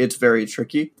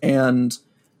tricky. And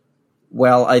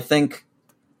while I think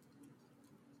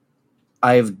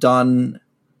I've done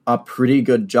a pretty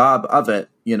good job of it,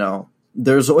 you know,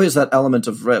 there's always that element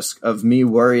of risk of me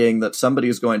worrying that somebody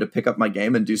is going to pick up my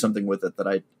game and do something with it that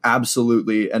I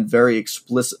absolutely and very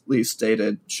explicitly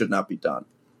stated should not be done.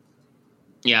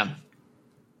 Yeah.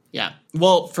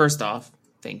 Well, first off,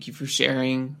 thank you for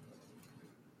sharing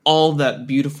all that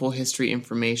beautiful history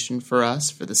information for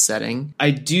us for the setting. I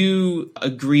do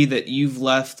agree that you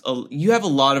have a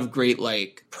lot of great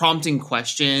like prompting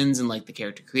questions and like the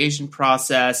character creation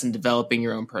process and developing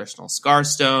your own personal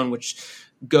Scarstone, which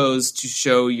goes to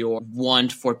show your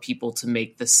want for people to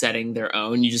make the setting their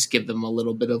own. You just give them a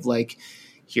little bit of like,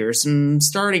 here are some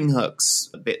starting hooks,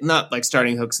 a bit, not like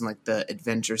starting hooks in like the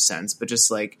adventure sense, but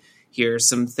just like, here are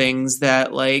some things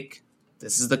that like,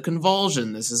 this is the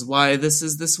convulsion, this is why this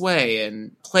is this way,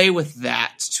 and play with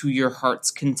that to your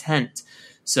heart's content.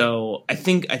 So I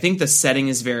think the setting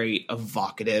is very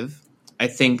evocative. I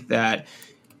think that,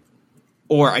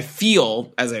 or I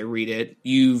feel as I read it,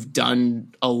 you've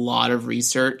done a lot of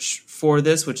research for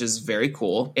this, which is very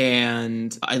cool.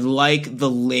 And I like the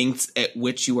lengths at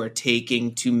which you are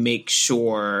taking to make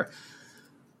sure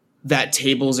that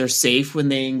tables are safe when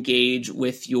they engage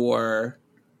with your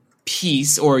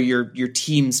piece or your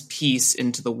team's piece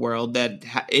into the world that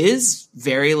is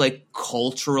very like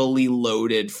culturally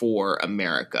loaded for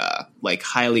America, like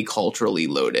highly culturally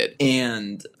loaded.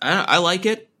 And I like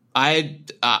it. I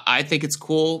think it's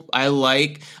cool. I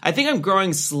think I'm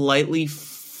growing slightly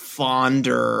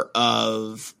fonder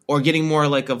of, or getting more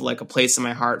like of like a place in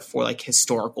my heart for like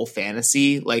historical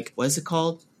fantasy. Like, what is it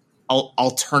called?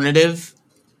 Alternative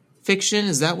fiction?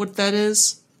 Is that what that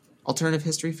is? Alternative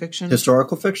history fiction?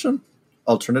 Historical fiction?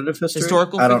 Alternative history?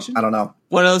 Historical fiction? I don't know.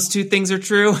 One of those two things are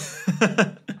true.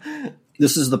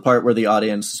 This is the part where the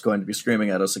audience is going to be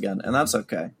screaming at us again, and that's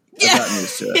okay. I've gotten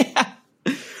used to it. Yeah.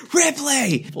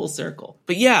 Ripley! Full circle.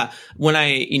 But yeah, when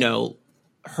I,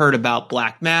 heard about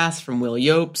Black Mass from Will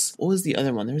Yopes. What was the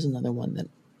other one? There's another one that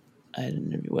I had an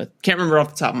interview with. Can't remember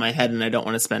off the top of my head, and I don't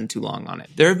want to spend too long on it.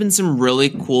 There have been some really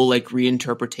cool like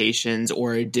reinterpretations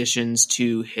or additions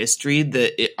to history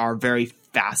that are very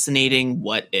fascinating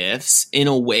what ifs in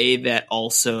a way that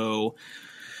also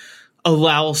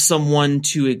allow someone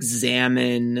to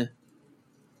examine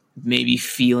maybe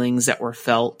feelings that were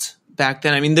felt back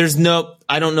then. I mean,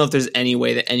 I don't know if there's any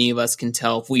way that any of us can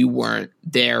tell if we weren't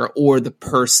there or the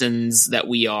persons that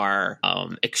we are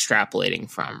extrapolating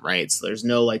from, right? So there's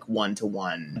no like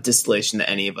one-to-one distillation that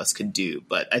any of us could do.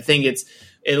 But I think it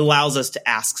allows us to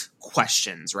ask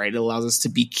questions, right? It allows us to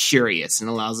be curious and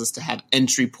allows us to have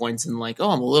entry points and like, oh,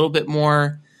 I'm a little bit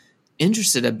more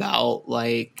interested about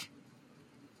like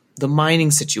the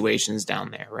mining situations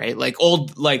down there, right? Like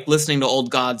listening to Old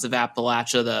Gods of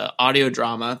Appalachia, the audio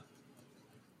drama.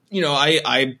 You know,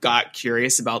 I got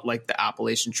curious about like the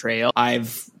Appalachian Trail.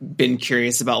 I've been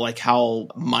curious about like how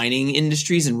mining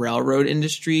industries and railroad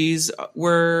industries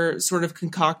were sort of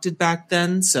concocted back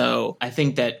then. So I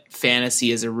think that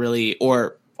fantasy is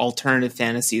or alternative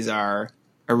fantasies are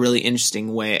a really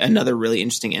interesting way, another really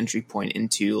interesting entry point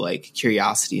into like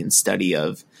curiosity and study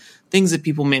of things that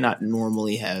people may not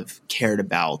normally have cared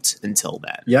about until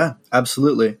then. Yeah,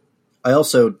 absolutely.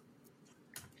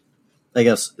 I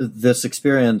guess this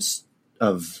experience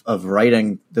of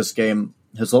writing this game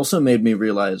has also made me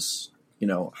realize, you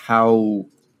know, how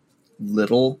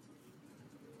little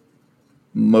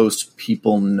most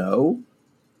people know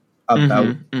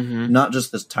about not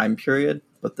just this time period,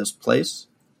 but this place.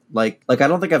 Like I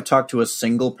don't think I've talked to a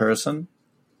single person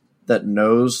that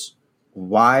knows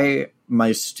why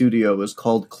my studio is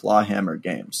called Clawhammer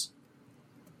Games.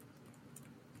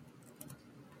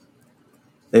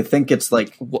 They think it's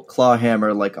like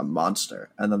Clawhammer, like a monster,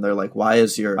 and then they're like, "Why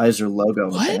is your logo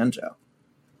a banjo?"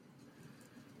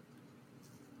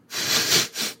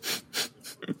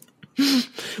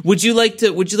 Would you like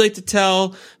to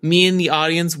tell me and the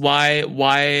audience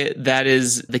why that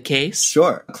is the case?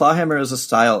 Sure. Clawhammer is a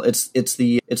style.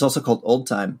 It's also called old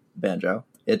time banjo.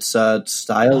 It's a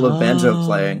style of banjo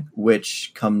playing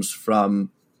which comes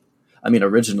from, I mean,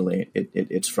 originally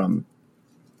it's from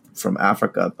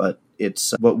Africa, but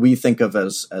it's what we think of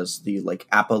as the like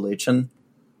Appalachian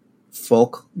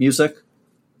folk music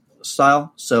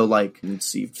style. So like, let's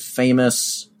see,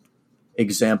 famous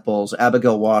examples: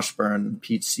 Abigail Washburn,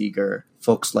 Pete Seeger,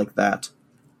 folks like that.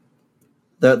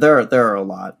 There are a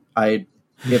lot.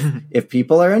 If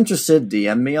people are interested,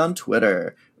 DM me on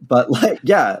Twitter. But like,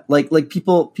 yeah, like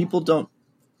people don't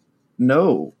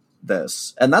know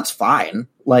this, and that's fine.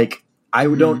 Like, I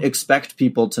don't expect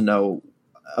people to know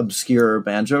obscure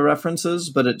banjo references,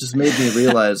 but it just made me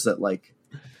realize that like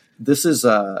this is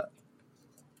a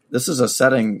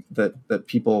setting that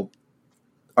people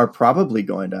are probably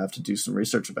going to have to do some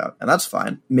research about, and that's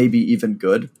fine, maybe even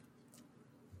good.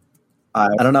 I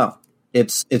don't know.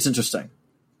 It's interesting.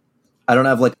 I don't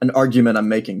have like an argument I'm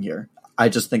making here. I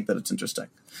just think that it's interesting.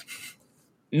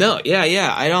 No,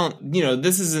 yeah. I don't,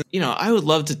 this isn't, I would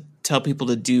love to tell people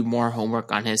to do more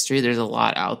homework on history. There's a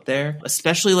lot out there,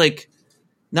 especially like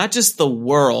not just the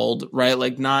world, right?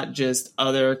 Like not just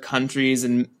other countries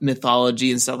and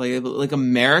mythology and stuff like that, but like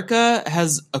America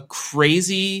has a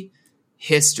crazy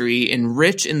history and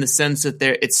rich in the sense that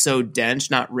it's so dense,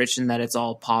 not rich in that it's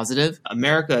all positive.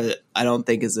 America, I don't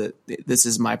think this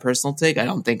is my personal take, I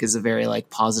don't think is a very like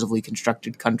positively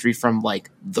constructed country from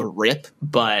like the rip,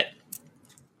 but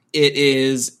it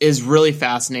is really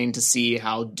fascinating to see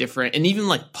how different, and even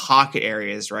like pocket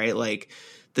areas, right? Like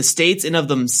the states in of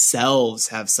themselves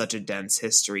have such a dense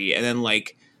history. And then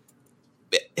like,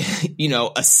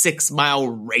 a 6-mile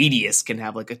radius can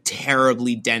have like a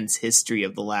terribly dense history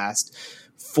of the last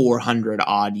 400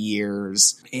 odd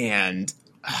years. And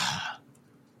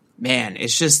man,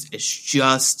 it's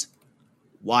just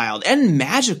wild and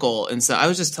magical. And so I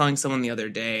was just telling someone the other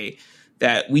day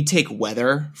that we take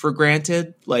weather for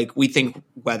granted. Like we think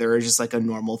weather is just like a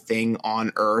normal thing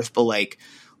on Earth, but like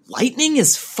lightning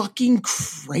is fucking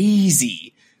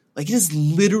crazy. Like it is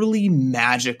literally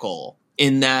magical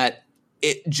in that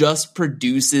it just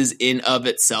produces in of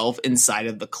itself inside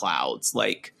of the clouds.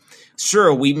 Like,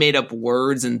 sure, we made up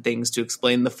words and things to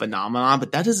explain the phenomenon,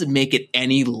 but that doesn't make it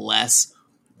any less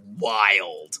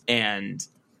wild. And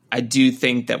I do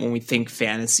think that when we think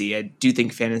fantasy,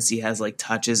 has like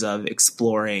touches of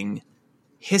exploring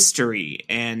history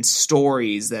and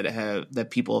stories that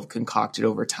people have concocted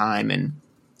over time, and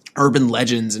urban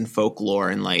legends and folklore,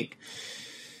 and like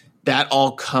that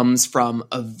all comes from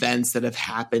events that have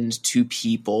happened to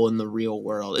people in the real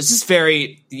world. It's just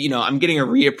very, I'm getting a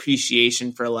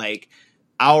reappreciation for like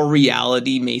our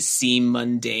reality may seem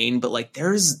mundane, but like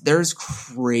there's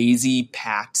crazy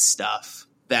packed stuff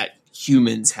that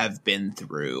humans have been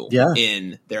through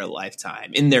in their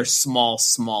lifetime, in their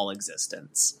small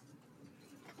existence.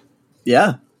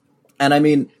 Yeah. And I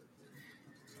mean,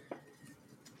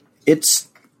 it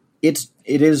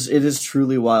is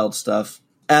truly wild stuff.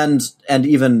 And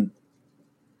even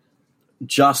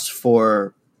just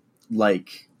for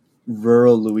like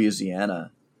rural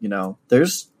Louisiana, you know,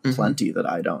 there's plenty that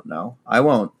I don't know. I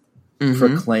won't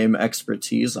proclaim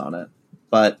expertise on it,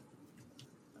 but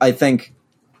I think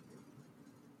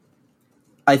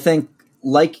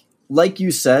like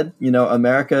you said, you know,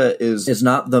 America is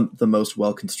not the most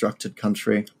well-constructed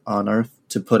country on earth,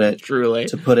 to put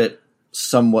it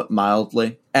somewhat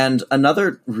mildly. And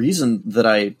another reason that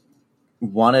I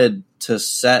wanted to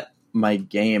set my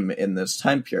game in this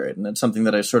time period, and it's something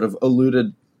that I sort of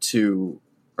alluded to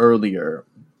earlier,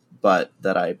 but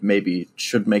that I maybe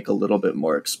should make a little bit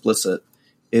more explicit,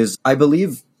 is I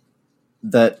believe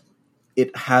that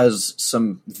it has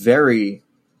some very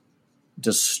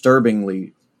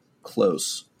disturbingly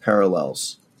close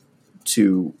parallels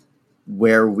to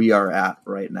where we are at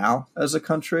right now as a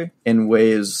country, in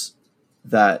ways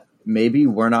that maybe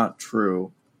were not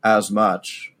true as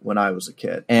much when I was a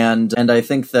kid. And I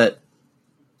think that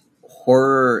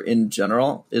horror in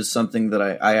general is something that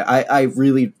I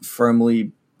really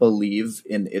firmly believe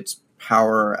in its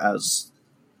power as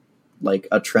like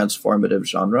a transformative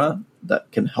genre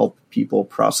that can help people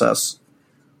process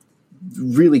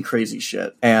really crazy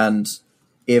shit. And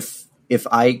if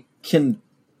I can,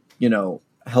 you know,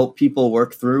 help people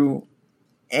work through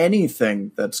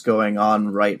anything that's going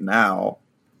on right now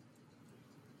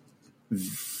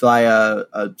via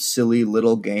a silly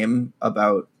little game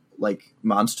about like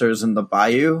monsters in the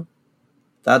bayou,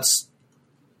 that's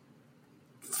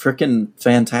freaking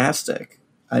fantastic.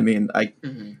 I mean, I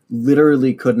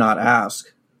literally could not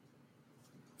ask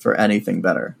for anything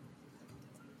better.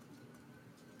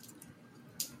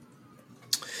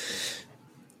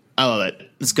 I love it.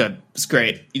 It's good. It's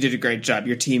great. You did a great job.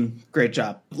 Your team, great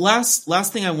job. Last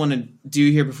thing I want to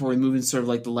do here before we move into sort of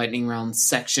like the lightning round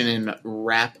section and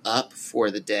wrap up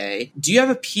for the day. Do you have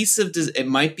a piece of, it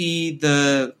might be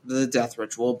the death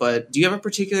ritual, but do you have a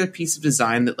particular piece of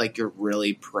design that like you're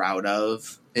really proud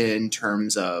of in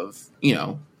terms of, you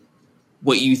know,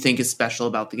 what you think is special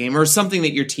about the game, or something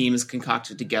that your team has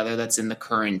concocted together that's in the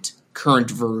current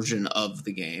version of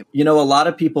the game? You know, a lot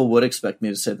of people would expect me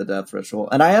to say the death ritual,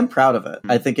 and I am proud of it.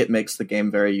 I think it makes the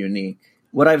game very unique.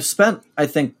 What I've spent, I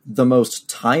think, the most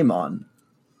time on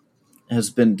has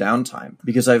been downtime,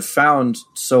 because I've found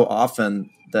so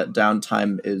often that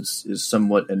downtime is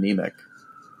somewhat anemic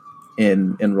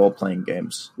in role-playing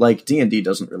games. Like, D&D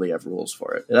doesn't really have rules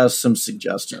for it. It has some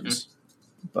suggestions,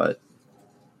 but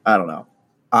I don't know.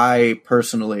 I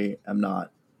personally am not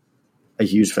a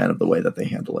huge fan of the way that they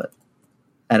handle it.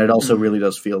 And it also really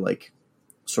does feel like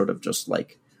sort of just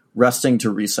like resting to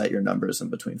reset your numbers in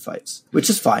between fights, which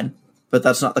is fine, but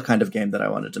that's not the kind of game that I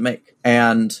wanted to make.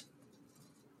 And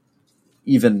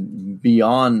even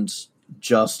beyond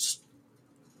just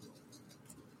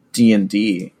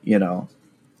D&D, you know,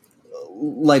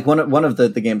 like one of the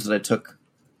games that I took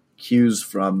cues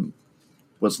from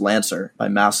was Lancer by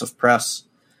Massive Press.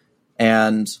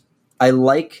 And I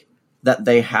like that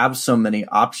they have so many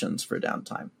options for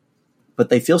downtime, but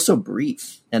they feel so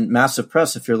brief. And Massive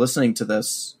Press, if you're listening to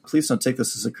this, please don't take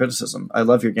this as a criticism. I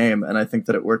love your game, and I think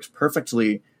that it works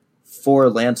perfectly for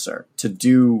Lancer to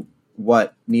do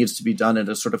what needs to be done and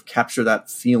to sort of capture that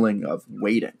feeling of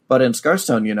waiting. But in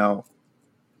Scarstone, you know,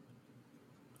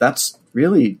 that's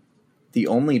really the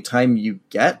only time you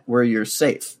get where you're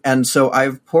safe. And so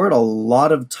I've poured a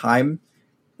lot of time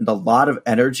and a lot of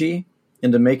energy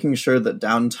into making sure that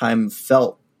downtime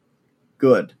felt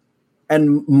good.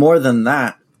 And more than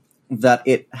that, that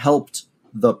it helped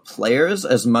the players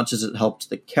as much as it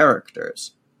helped the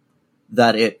characters.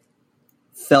 That it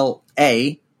felt,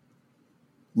 A,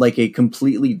 like a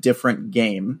completely different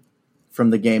game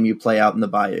from the game you play out in the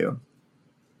bayou.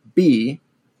 B,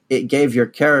 it gave your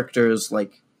characters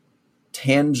like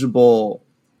tangible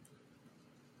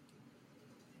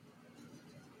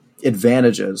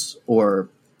advantages, or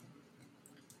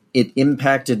it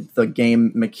impacted the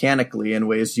game mechanically in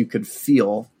ways you could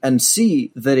feel, and see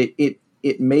that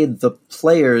it made the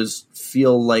players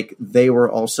feel like they were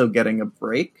also getting a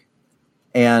break,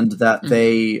 and that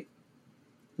they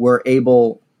were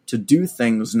able to do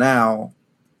things now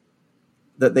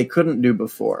that they couldn't do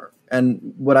before.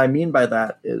 And what I mean by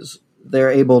that is they're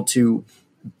able to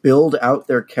build out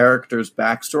their character's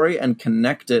backstory and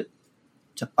connect it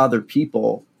to other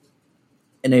people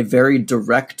in a very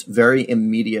direct, very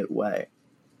immediate way.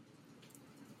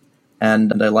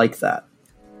 And I like that.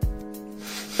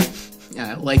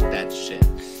 Yeah, I like that shit.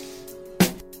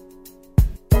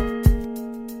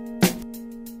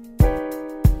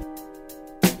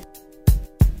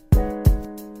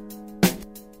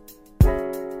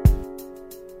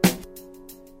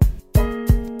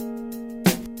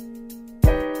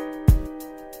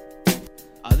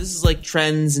 This is like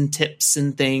trends and tips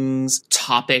and things,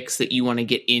 topics that you want to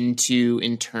get into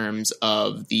in terms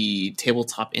of the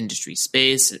tabletop industry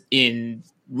space in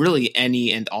really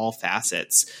any and all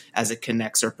facets as it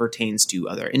connects or pertains to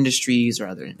other industries or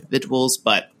other individuals.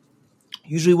 But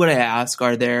usually what I ask,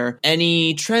 are there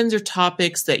any trends or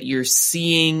topics that you're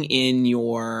seeing in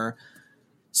your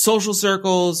social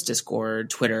circles, Discord,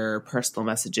 Twitter, personal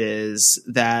messages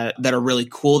that are really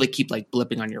cool, that keep like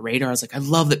blipping on your radar? I was like, I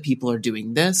love that people are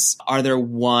doing this. Are there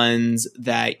ones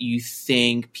that you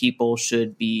think people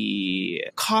should be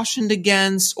cautioned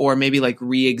against, or maybe like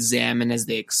re-examine as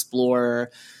they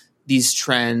explore these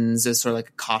trends as sort of like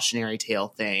a cautionary tale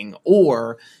thing?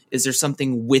 Or is there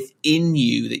something within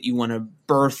you that you want to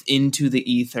birth into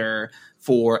the ether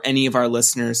for any of our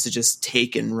listeners to just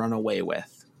take and run away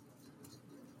with?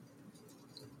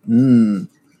 I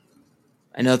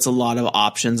know it's a lot of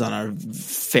options on a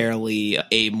fairly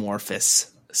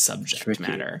amorphous subject Tricky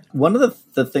matter. One of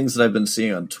the things that I've been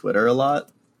seeing on Twitter a lot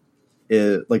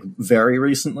is, like, very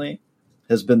recently,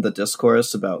 has been the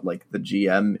discourse about like the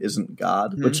GM isn't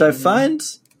God, which I find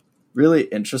really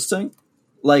interesting.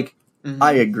 Like,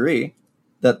 I agree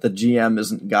that the GM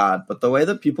isn't God, but the way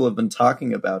that people have been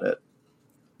talking about it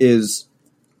is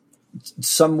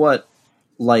somewhat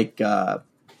like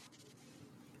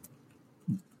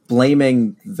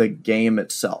blaming the game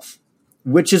itself,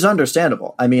 which is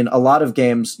understandable. I mean, a lot of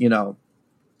games, you know,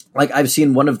 like I've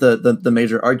seen one of the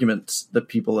major arguments that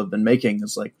people have been making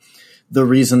is like the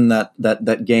reason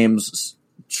that games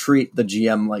treat the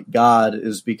GM like God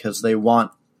is because they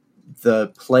want the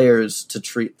players to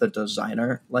treat the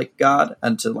designer like God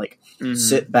and to like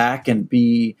sit back and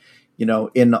be, you know,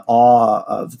 in awe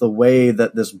of the way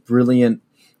that this brilliant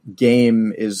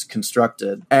game is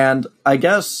constructed. And I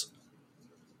guess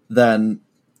then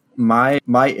my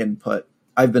input,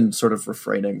 I've been sort of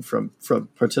refraining from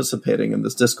participating in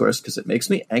this discourse because it makes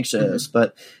me anxious,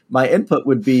 but my input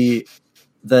would be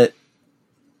that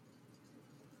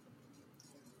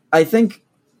I think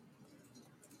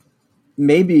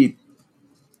maybe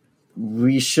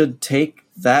we should take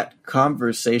that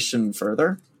conversation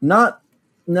further. Not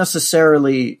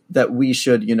necessarily that we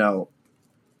should, you know,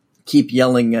 keep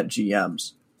yelling at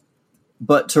GMs,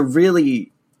 but to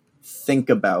really think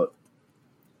about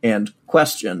and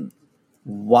question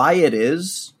why it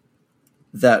is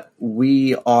that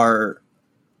we are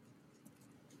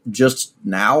just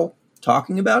now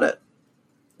talking about it.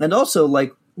 And also,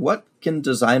 like, what can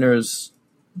designers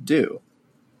do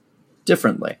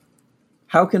differently?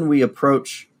 How can we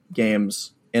approach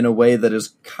games in a way that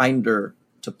is kinder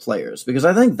to players? Because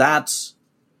I think that's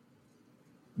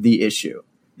the issue.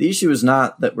 The issue is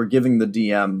not that we're giving the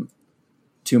DM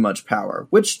too much power,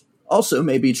 which also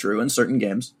may be true in certain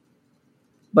games.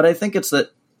 But I think it's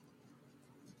that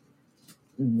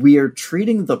we're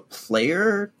treating the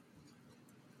player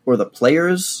or the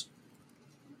players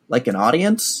like an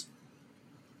audience.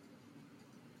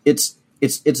 It's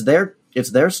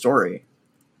their story.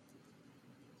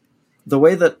 The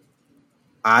way that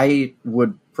I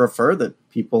would prefer that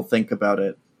people think about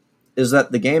it is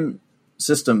that the game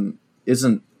system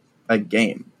isn't a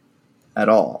game at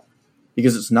all,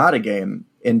 because it's not a game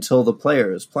until the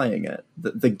player is playing it.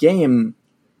 The game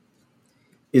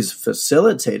is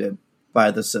facilitated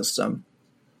by the system,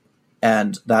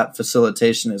 and that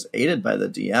facilitation is aided by the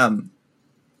DM,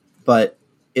 but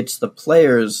it's the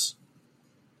players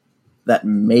that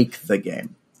make the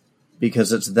game,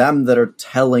 because it's them that are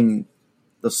telling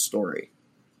the story.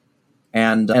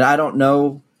 And I don't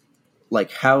know,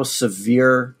 like, how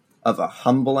severe of a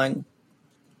humbling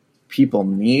people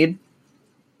need,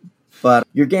 but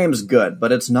your game's good,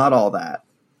 but it's not all that.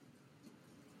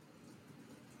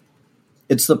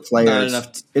 It's the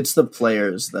players. It's the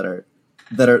players that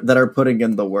are putting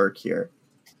in the work here.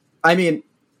 I mean,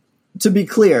 to be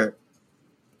clear,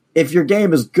 if your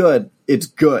game is good, it's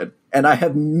good, and I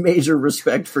have major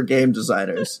respect for game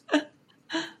designers.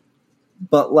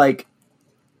 But, like,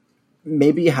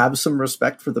 maybe have some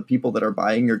respect for the people that are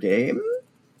buying your game.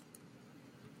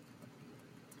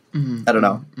 I don't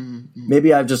know.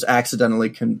 Maybe I've just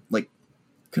accidentally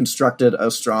constructed a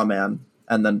straw man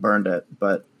and then burned it,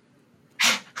 but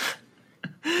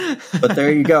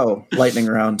there you go. Lightning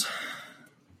round.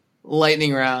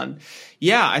 lightning round.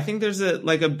 Yeah, I think there's a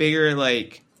bigger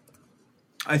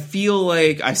I feel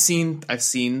like I've seen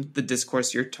the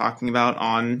discourse you're talking about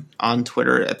on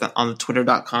Twitter on the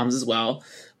twitter.coms as well.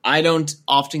 I don't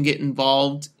often get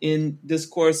involved in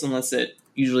discourse unless it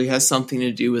usually has something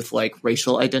to do with like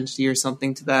racial identity or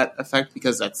something to that effect,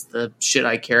 because that's the shit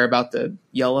I care about to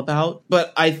yell about.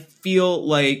 But I feel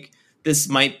like this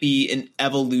might be an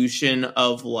evolution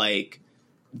of like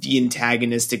the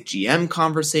antagonistic GM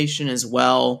conversation as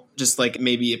well, just like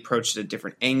maybe approached at a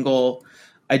different angle.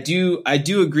 I do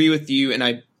agree with you, and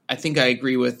I think I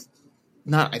agree with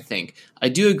I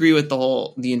do agree with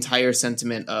the entire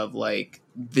sentiment of like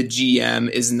the GM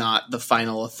is not the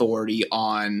final authority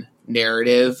on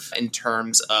narrative in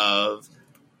terms of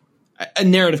a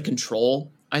narrative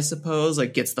control, I suppose,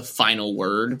 like gets the final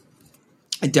word.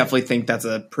 I definitely think that's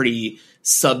a pretty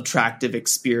subtractive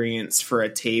experience for a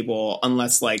table,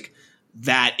 unless like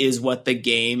that is what the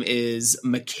game is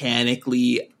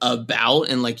mechanically about,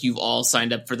 and like you've all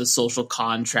signed up for the social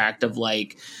contract of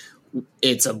like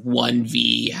it's a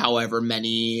 1v however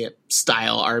many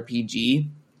style RPG.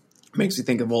 Makes me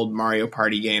think of old Mario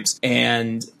Party games.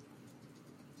 And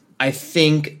I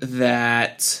think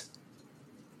that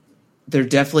there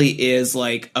definitely is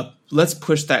like let's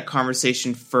push that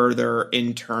conversation further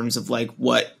in terms of like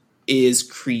what is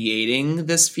creating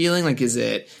this feeling. Like, is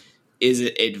it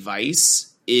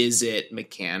advice? Is it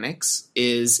mechanics?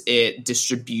 Is it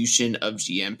distribution of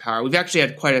GM power? We've actually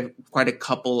had quite a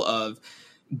couple of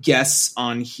guests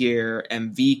on here.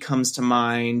 MV comes to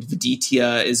mind.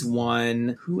 Viditya is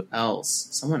one. Who else?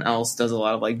 Someone else does a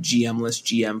lot of like GM-less,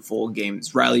 GM-full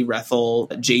games. Riley Rethel,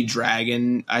 Jade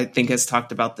Dragon, I think has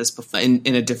talked about this before in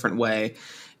a different way.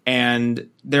 And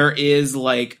there is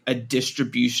like a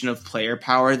distribution of player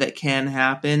power that can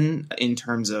happen in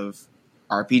terms of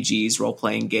RPGs,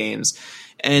 role-playing games.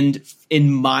 And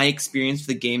in my experience with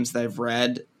the games that I've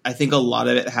read, I think a lot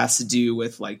of it has to do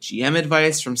with like GM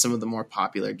advice from some of the more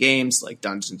popular games like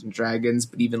Dungeons and Dragons,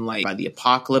 but even like By the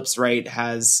Apocalypse, right,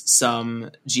 has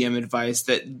some GM advice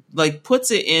that like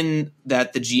puts it in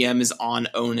that the GM is on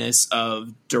onus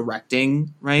of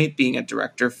directing, right, being a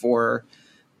director for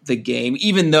the game,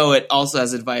 even though it also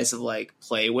has advice of like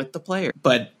play with the player.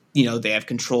 But you know, they have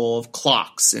control of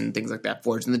clocks and things like that.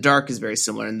 Forged in the Dark is very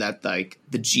similar in that like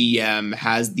the GM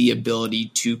has the ability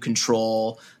to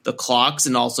control the clocks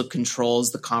and also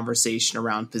controls the conversation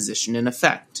around position and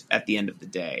effect at the end of the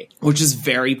day, which is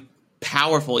very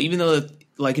powerful. Even though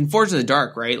like in Forged in the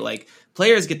Dark, right, like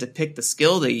players get to pick the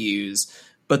skill they use,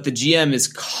 but the GM is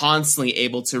constantly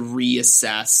able to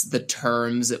reassess the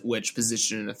terms at which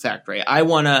position and effect, right? I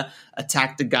want to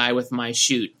attack the guy with my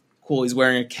shoot. Cool, he's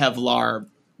wearing a Kevlar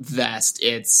vest.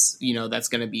 It's, you know, that's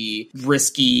going to be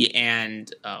risky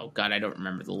and, oh God, I don't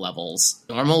remember the levels.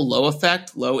 Normal, low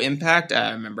effect, low impact,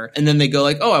 I remember. And then they go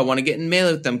like, oh, I want to get in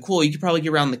melee with them. Cool, you could probably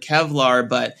get around the Kevlar,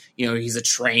 but, you know, he's a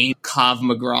trained Krav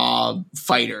Maga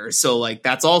fighter. So, like,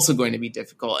 that's also going to be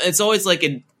difficult. And it's always like,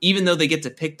 even though they get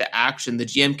to pick the action, the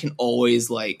GM can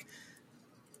always, like,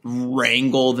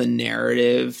 wrangle the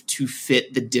narrative to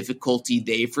fit the difficulty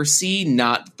they foresee,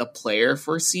 not the player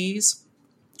foresees.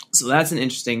 So that's an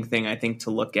interesting thing, I think, to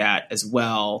look at as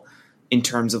well in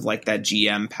terms of like that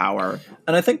GM power.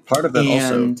 And I think part of it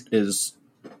also is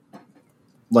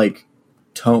like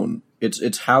tone.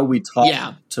 It's how we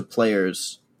talk to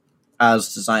players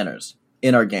as designers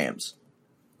in our games.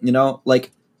 You know,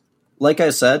 like I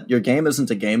said, your game isn't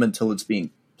a game until it's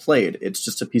being played. It's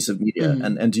just a piece of media.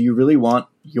 Mm-hmm. And do you really want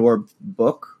your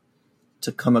book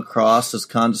to come across as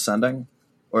condescending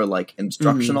or like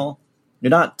instructional? Mm-hmm. You're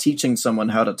not teaching someone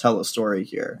how to tell a story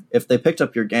here. If they picked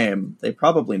up your game, they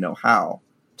probably know how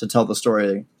to tell the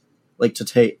story, like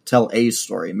to tell a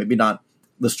story. Maybe not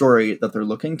the story that they're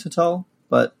looking to tell,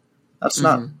 but that's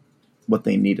not what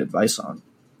they need advice on.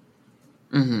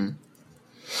 Mm-hmm.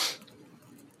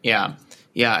 Yeah.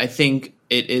 Yeah, I think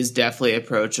it is definitely an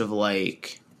approach of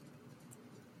like,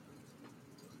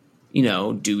 you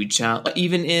know, do we challenge?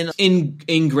 Even in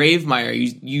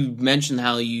Gravemire, you mentioned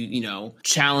how you know,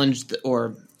 challenged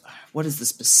or what is the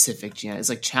specific GM? It's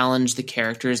like challenge the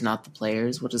characters, not the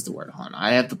players. What is the word? Hold on,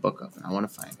 I have the book open. I want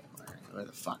to find it. Where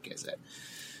the fuck is it?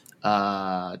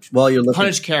 Well, you're looking,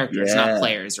 punish characters, not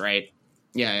players, right?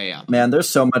 Yeah. Man, there's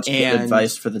so much good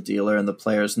advice for the dealer and the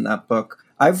players in that book.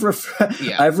 I've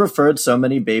referred so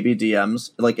many baby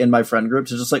DMs like in my friend group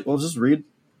to just like, well, just read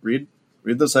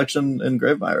the section in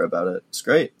Gravemire about it. It's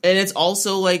great. And it's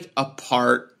also like a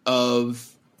part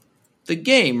of the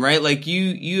game, right? Like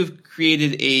you've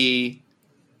created a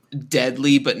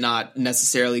deadly but not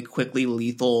necessarily quickly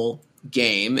lethal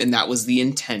game, and that was the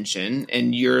intention.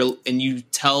 And you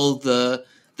tell the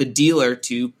the dealer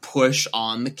to push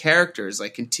on the characters,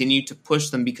 like continue to push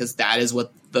them, because that is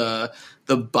what the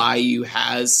Bayou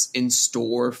has in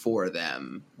store for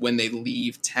them when they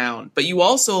leave town. But you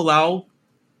also allow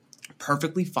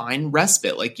perfectly fine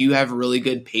respite. Like, you have really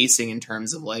good pacing in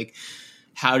terms of like,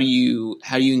 how do you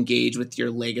engage with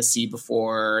your legacy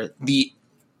before the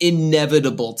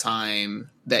inevitable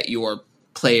time that your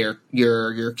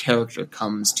character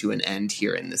comes to an end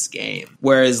here in this game.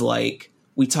 Whereas, like,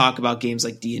 we talk about games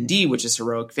like D&D, which is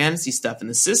heroic fantasy stuff, and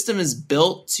the system is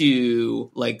built to,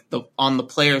 like, on the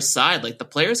player's side, like, the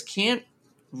players can't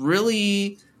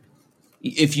really,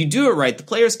 if you do it right, the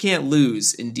players can't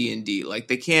lose in D&D. Like,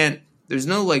 they can't, there's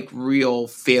no, like, real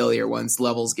failure once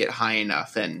levels get high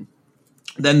enough, and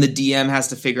then the DM has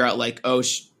to figure out, like, oh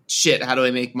shit, how do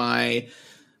I make my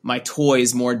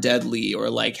toys more deadly, or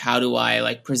like, how do I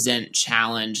like present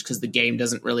challenge, because the game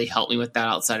doesn't really help me with that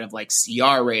outside of like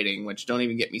CR rating, which don't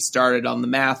even get me started on the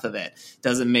math of it.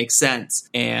 Doesn't make sense.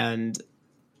 And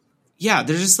yeah,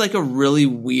 there's just like a really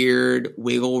weird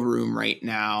wiggle room right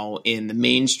now in the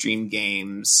mainstream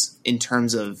games in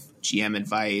terms of GM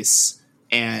advice,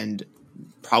 and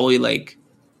probably like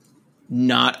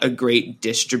not a great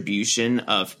distribution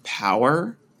of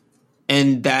power,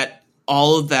 and that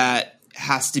all of that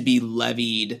has to be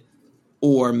levied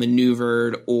or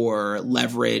maneuvered or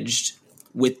leveraged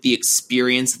with the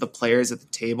experience of the players at the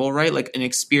table, right? Like, an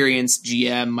experienced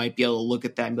GM might be able to look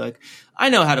at that and be like, I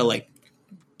know how to like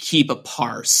keep a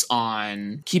parse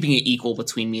on keeping it equal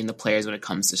between me and the players when it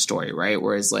comes to story, right?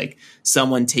 Whereas like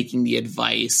someone taking the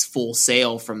advice full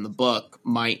sail from the book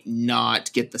might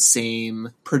not get the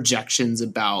same projections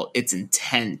about its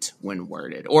intent when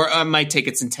worded, or might take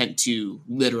its intent too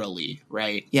literally,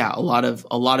 right? Yeah, a lot of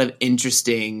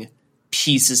interesting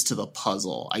pieces to the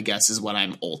puzzle, I guess, is what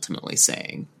I'm ultimately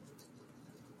saying.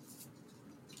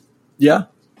 Yeah.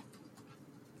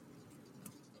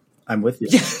 I'm with you.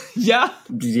 Yeah.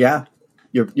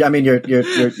 You're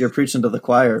preaching to the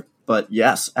choir, but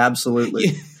yes,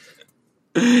 absolutely.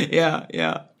 Yeah.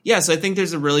 So I think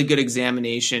there's a really good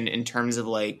examination in terms of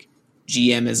like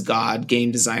GM as God,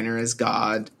 game designer as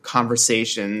God,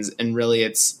 conversations, and really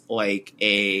it's like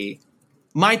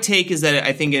my take is that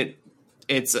I think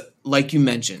it's like you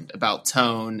mentioned about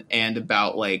tone and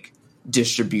about like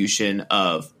distribution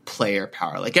of player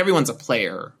power. Like, everyone's a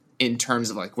player in terms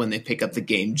of like when they pick up the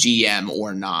game, GM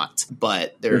or not,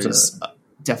 but there's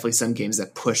definitely some games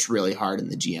that push really hard in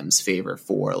the GM's favor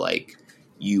for like,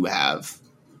 you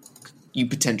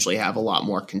potentially have a lot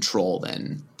more control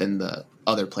than the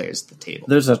other players at the table.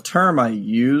 There's a term I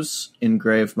use in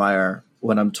Gravemire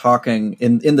when I'm talking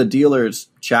in the dealer's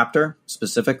chapter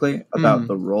specifically about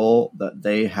the role that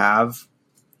they have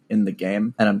in the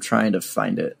game, and I'm trying to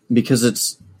find it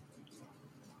because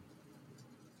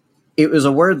it was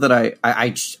a word that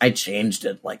I changed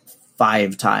it like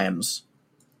 5 times,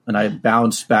 and I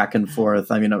bounced back and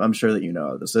forth. I mean, I'm sure that you know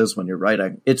how this is when you're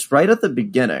writing. It's right at the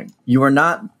beginning. You are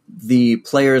not the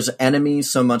player's enemy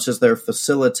so much as their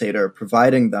facilitator,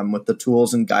 providing them with the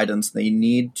tools and guidance they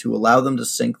need to allow them to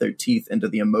sink their teeth into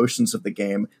the emotions of the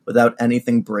game without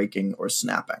anything breaking or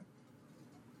snapping.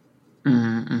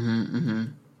 You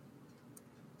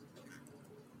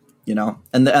know,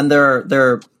 and there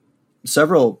are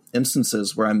several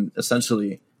instances where I'm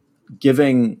essentially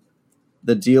giving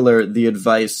the dealer the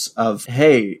advice of,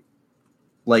 hey,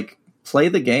 like, play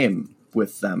the game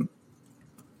with them.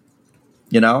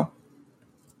 You know?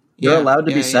 You're allowed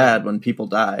to be sad when people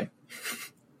die.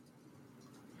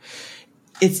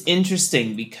 It's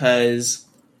interesting because,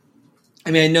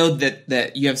 I mean, I know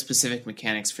that you have specific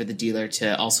mechanics for the dealer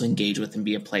to also engage with and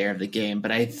be a player of the game,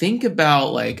 but I think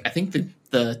about, like, I think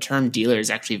the term dealer is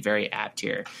actually very apt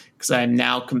here, because I'm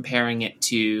now comparing it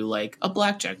to like a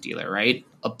blackjack dealer, right?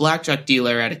 A blackjack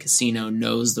dealer at a casino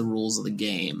knows the rules of the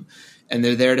game, and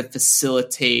they're there to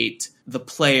facilitate the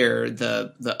player,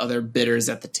 the other bidders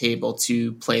at the table,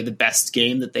 to play the best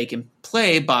game that they can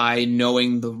play by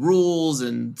knowing the rules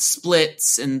and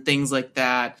splits and things like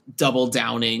that, double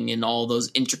downing and all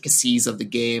those intricacies of the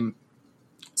game.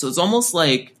 So it's almost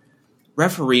like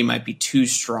referee might be too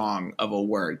strong of a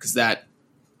word, because that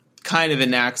kind of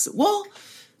enacts, well,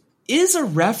 is a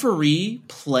referee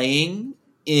playing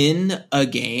in a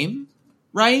game,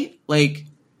 right? Like,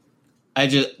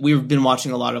 we've been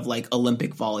watching a lot of like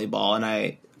Olympic volleyball,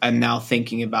 and I'm now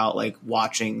thinking about like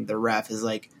watching the ref is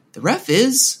like, the ref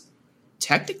is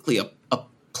technically a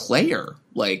player.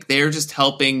 Like, they're just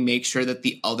helping make sure that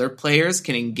the other players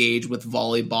can engage with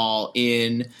volleyball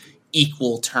in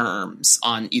equal terms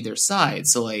on either side.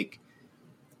 So like,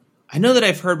 I know that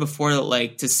I've heard before that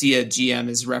like to see a GM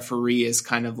as referee is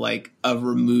kind of like a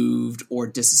removed or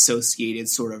disassociated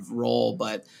sort of role,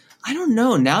 but I don't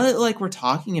know. Now that like we're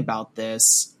talking about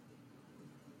this,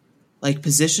 like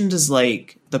positioned as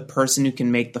like the person who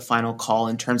can make the final call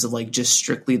in terms of like just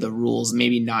strictly the rules,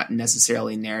 maybe not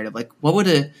necessarily narrative. Like could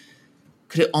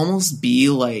it almost be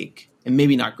like, and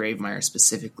maybe not Gravemire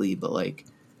specifically, but like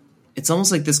it's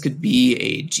almost like this could be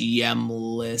a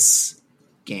GM-less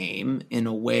game in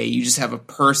a way. You just have a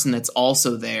person that's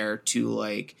also there to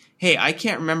like, hey, I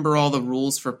can't remember all the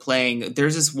rules for playing.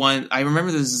 There's this one, I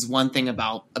remember there's this one thing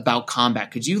about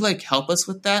combat. Could you like help us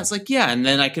with that? It's like, yeah. And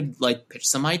then I could like pitch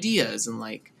some ideas and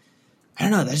like, I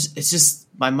don't know. It's just,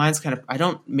 my mind's kind of, I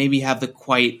don't maybe have the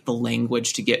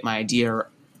language to get my idea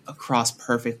across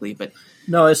perfectly, but.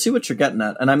 No, I see what you're getting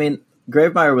at. And I mean,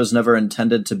 Gravemire was never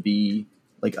intended to be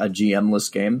like a GM-less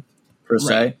game per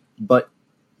se, right. But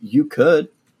you could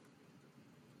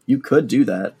do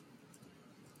that.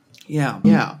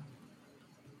 Yeah.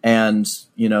 And,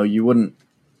 you know, you wouldn't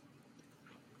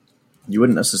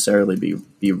necessarily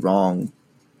be wrong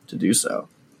to do so.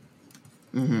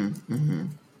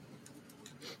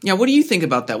 Yeah, what do you think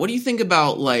about that? What do you think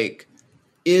about, like,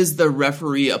 is the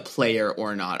referee a player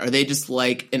or not? Are they just,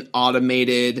 like, an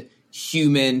automated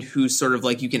human who sort of,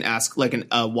 like, you can ask, like,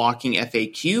 a walking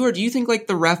FAQ? Or do you think, like,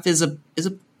 the ref is a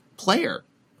player?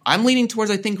 I'm leaning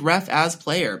towards, I think, ref as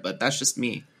player, but that's just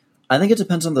me. I think it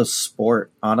depends on the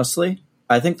sport, honestly.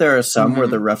 I think there are some where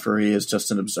the referee is just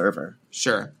an observer.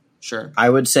 Sure. I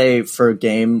would say for a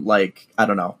game like, I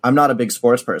don't know, I'm not a big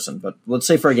sports person, but let's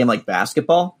say for a game like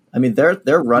basketball, I mean, they're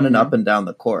running up and down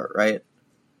the court, right?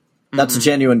 That's a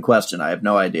genuine question. I have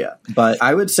no idea. But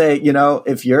I would say, you know,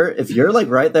 if you're like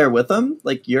right there with them,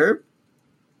 like you're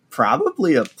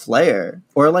probably a player.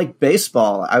 Or like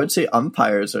baseball, I would say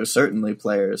umpires are certainly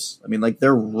players. I mean, like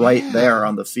they're right there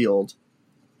on the field.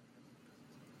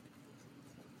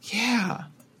 Yeah.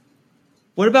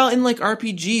 What about in like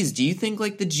RPGs? Do you think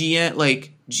like the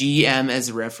GM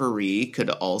as referee could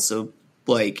also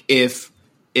like if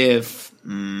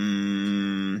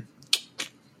I'm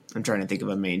trying to think of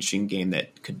a mainstream game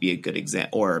that could be a good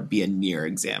example or be a near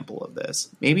example of this.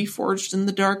 Maybe Forged in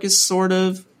the Dark is sort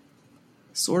of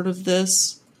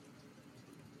this.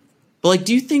 But like,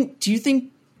 do you think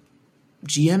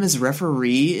GM as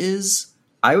referee is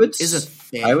a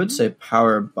thing? I would say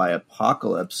Powered by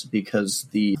Apocalypse because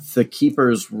the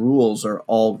keeper's rules are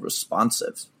all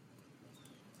responsive.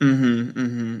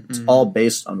 It's all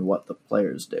based on what the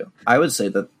players do. I would say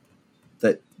that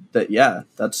yeah,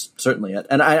 that's certainly it.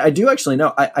 And I do actually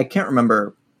know, I can't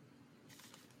remember.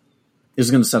 This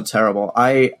is going to sound terrible.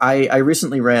 I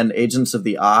recently ran Agents of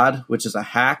the Odd, which is a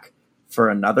hack for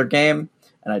another game,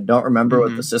 and I don't remember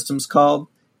what the system's called,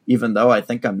 even though I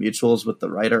think I'm mutuals with the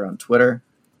writer on Twitter.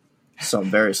 So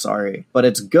I'm very sorry. But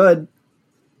it's good,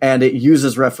 and it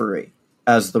uses referee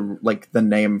as the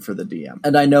name for the DM.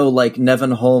 And I know like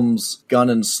Nevin Holmes' Gun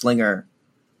and Slinger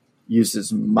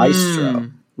uses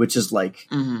Maestro, which is like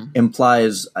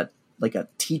implies a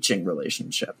teaching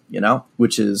relationship, you know,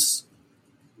 which is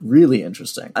really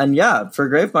interesting. And yeah, for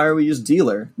Gravemire we use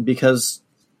dealer because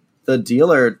the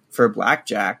dealer for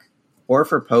blackjack or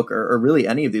for poker or really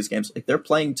any of these games, like they're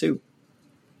playing too.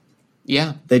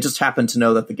 Yeah. They just happen to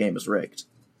know that the game is rigged.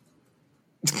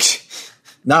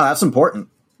 No, that's important.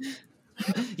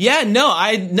 Yeah,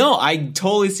 I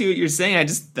totally see what you're saying.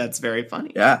 That's very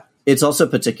funny. Yeah. It's also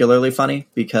particularly funny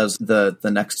because the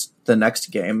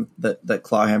next game that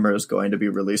Clawhammer is going to be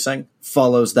releasing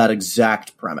follows that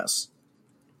exact premise.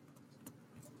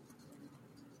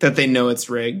 That they know it's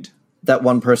rigged? That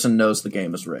one person knows the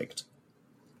game is rigged.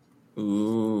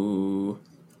 Ooh.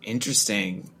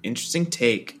 Interesting. Interesting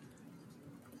take.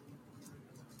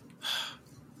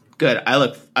 Good. I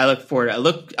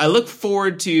look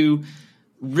forward to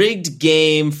rigged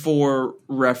game for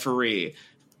referee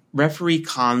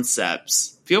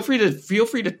concepts. Feel free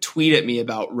to tweet at me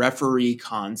about referee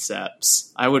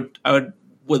concepts. I would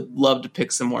love to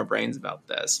pick some more brains about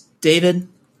this. David,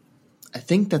 I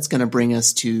think that's going to bring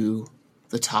us to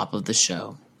the top of the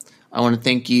show. I want to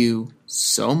thank you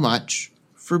so much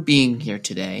for being here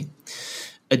today.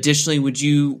 Additionally, would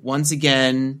you once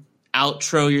again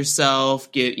outro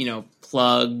yourself, get,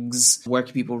 plugs, where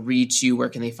can people reach you, where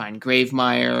can they find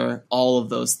Gravemire, all of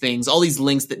those things. All these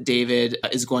links that David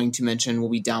is going to mention will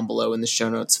be down below in the show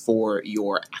notes for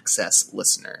your access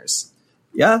listeners.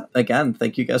 Yeah, again,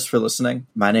 thank you guys for listening.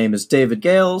 My name is David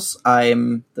Gales.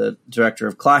 I'm the director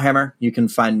of Clawhammer. You can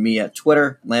find me at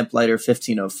Twitter,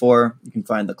 Lamplighter1504. You can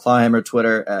find the Clawhammer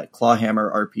Twitter at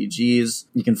Clawhammer RPGs.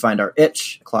 You can find our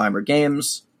itch, Clawhammer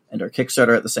Games, and our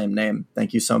Kickstarter at the same name.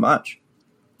 Thank you so much.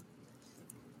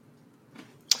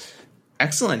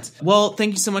 Excellent. Well,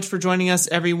 thank you so much for joining us,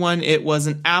 everyone. It was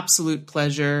an absolute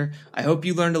pleasure. I hope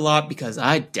you learned a lot because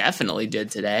I definitely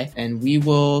did today. And we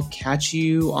will catch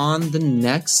you on the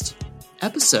next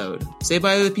episode. Say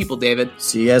bye to the people, David.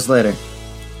 See you guys later.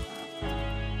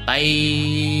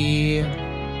 Bye.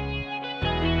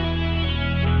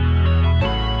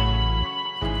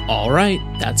 All right,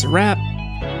 that's a wrap.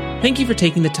 Thank you for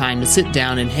taking the time to sit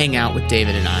down and hang out with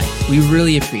David and I. We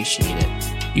really appreciate it.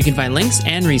 You can find links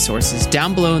and resources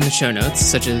down below in the show notes,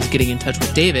 such as getting in touch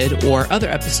with David or other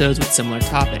episodes with similar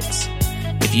topics.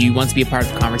 If you want to be a part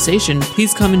of the conversation,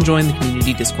 please come and join the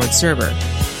community Discord server.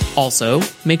 Also,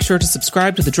 make sure to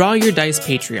subscribe to the Draw Your Dice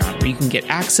Patreon, where you can get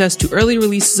access to early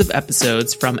releases of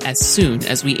episodes from as soon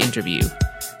as we interview.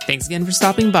 Thanks again for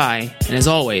stopping by, and as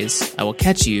always, I will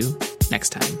catch you next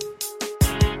time.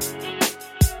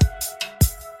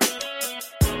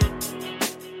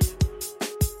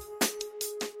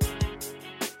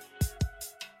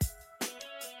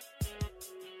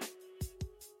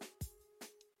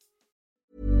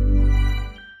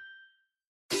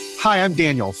 Hi, I'm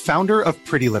Daniel, founder of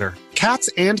Pretty Litter. Cats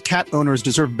and cat owners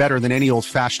deserve better than any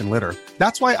old-fashioned litter.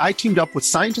 That's why I teamed up with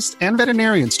scientists and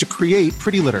veterinarians to create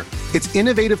Pretty Litter. Its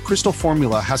innovative crystal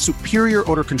formula has superior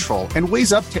odor control and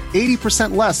weighs up to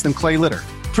 80% less than clay litter.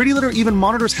 Pretty Litter even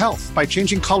monitors health by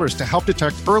changing colors to help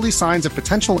detect early signs of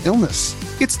potential illness.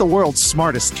 It's the world's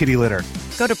smartest kitty litter.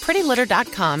 Go to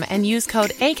prettylitter.com and use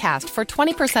code ACAST for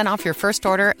 20% off your first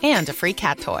order and a free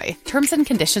cat toy. Terms and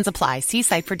conditions apply. See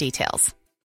site for details.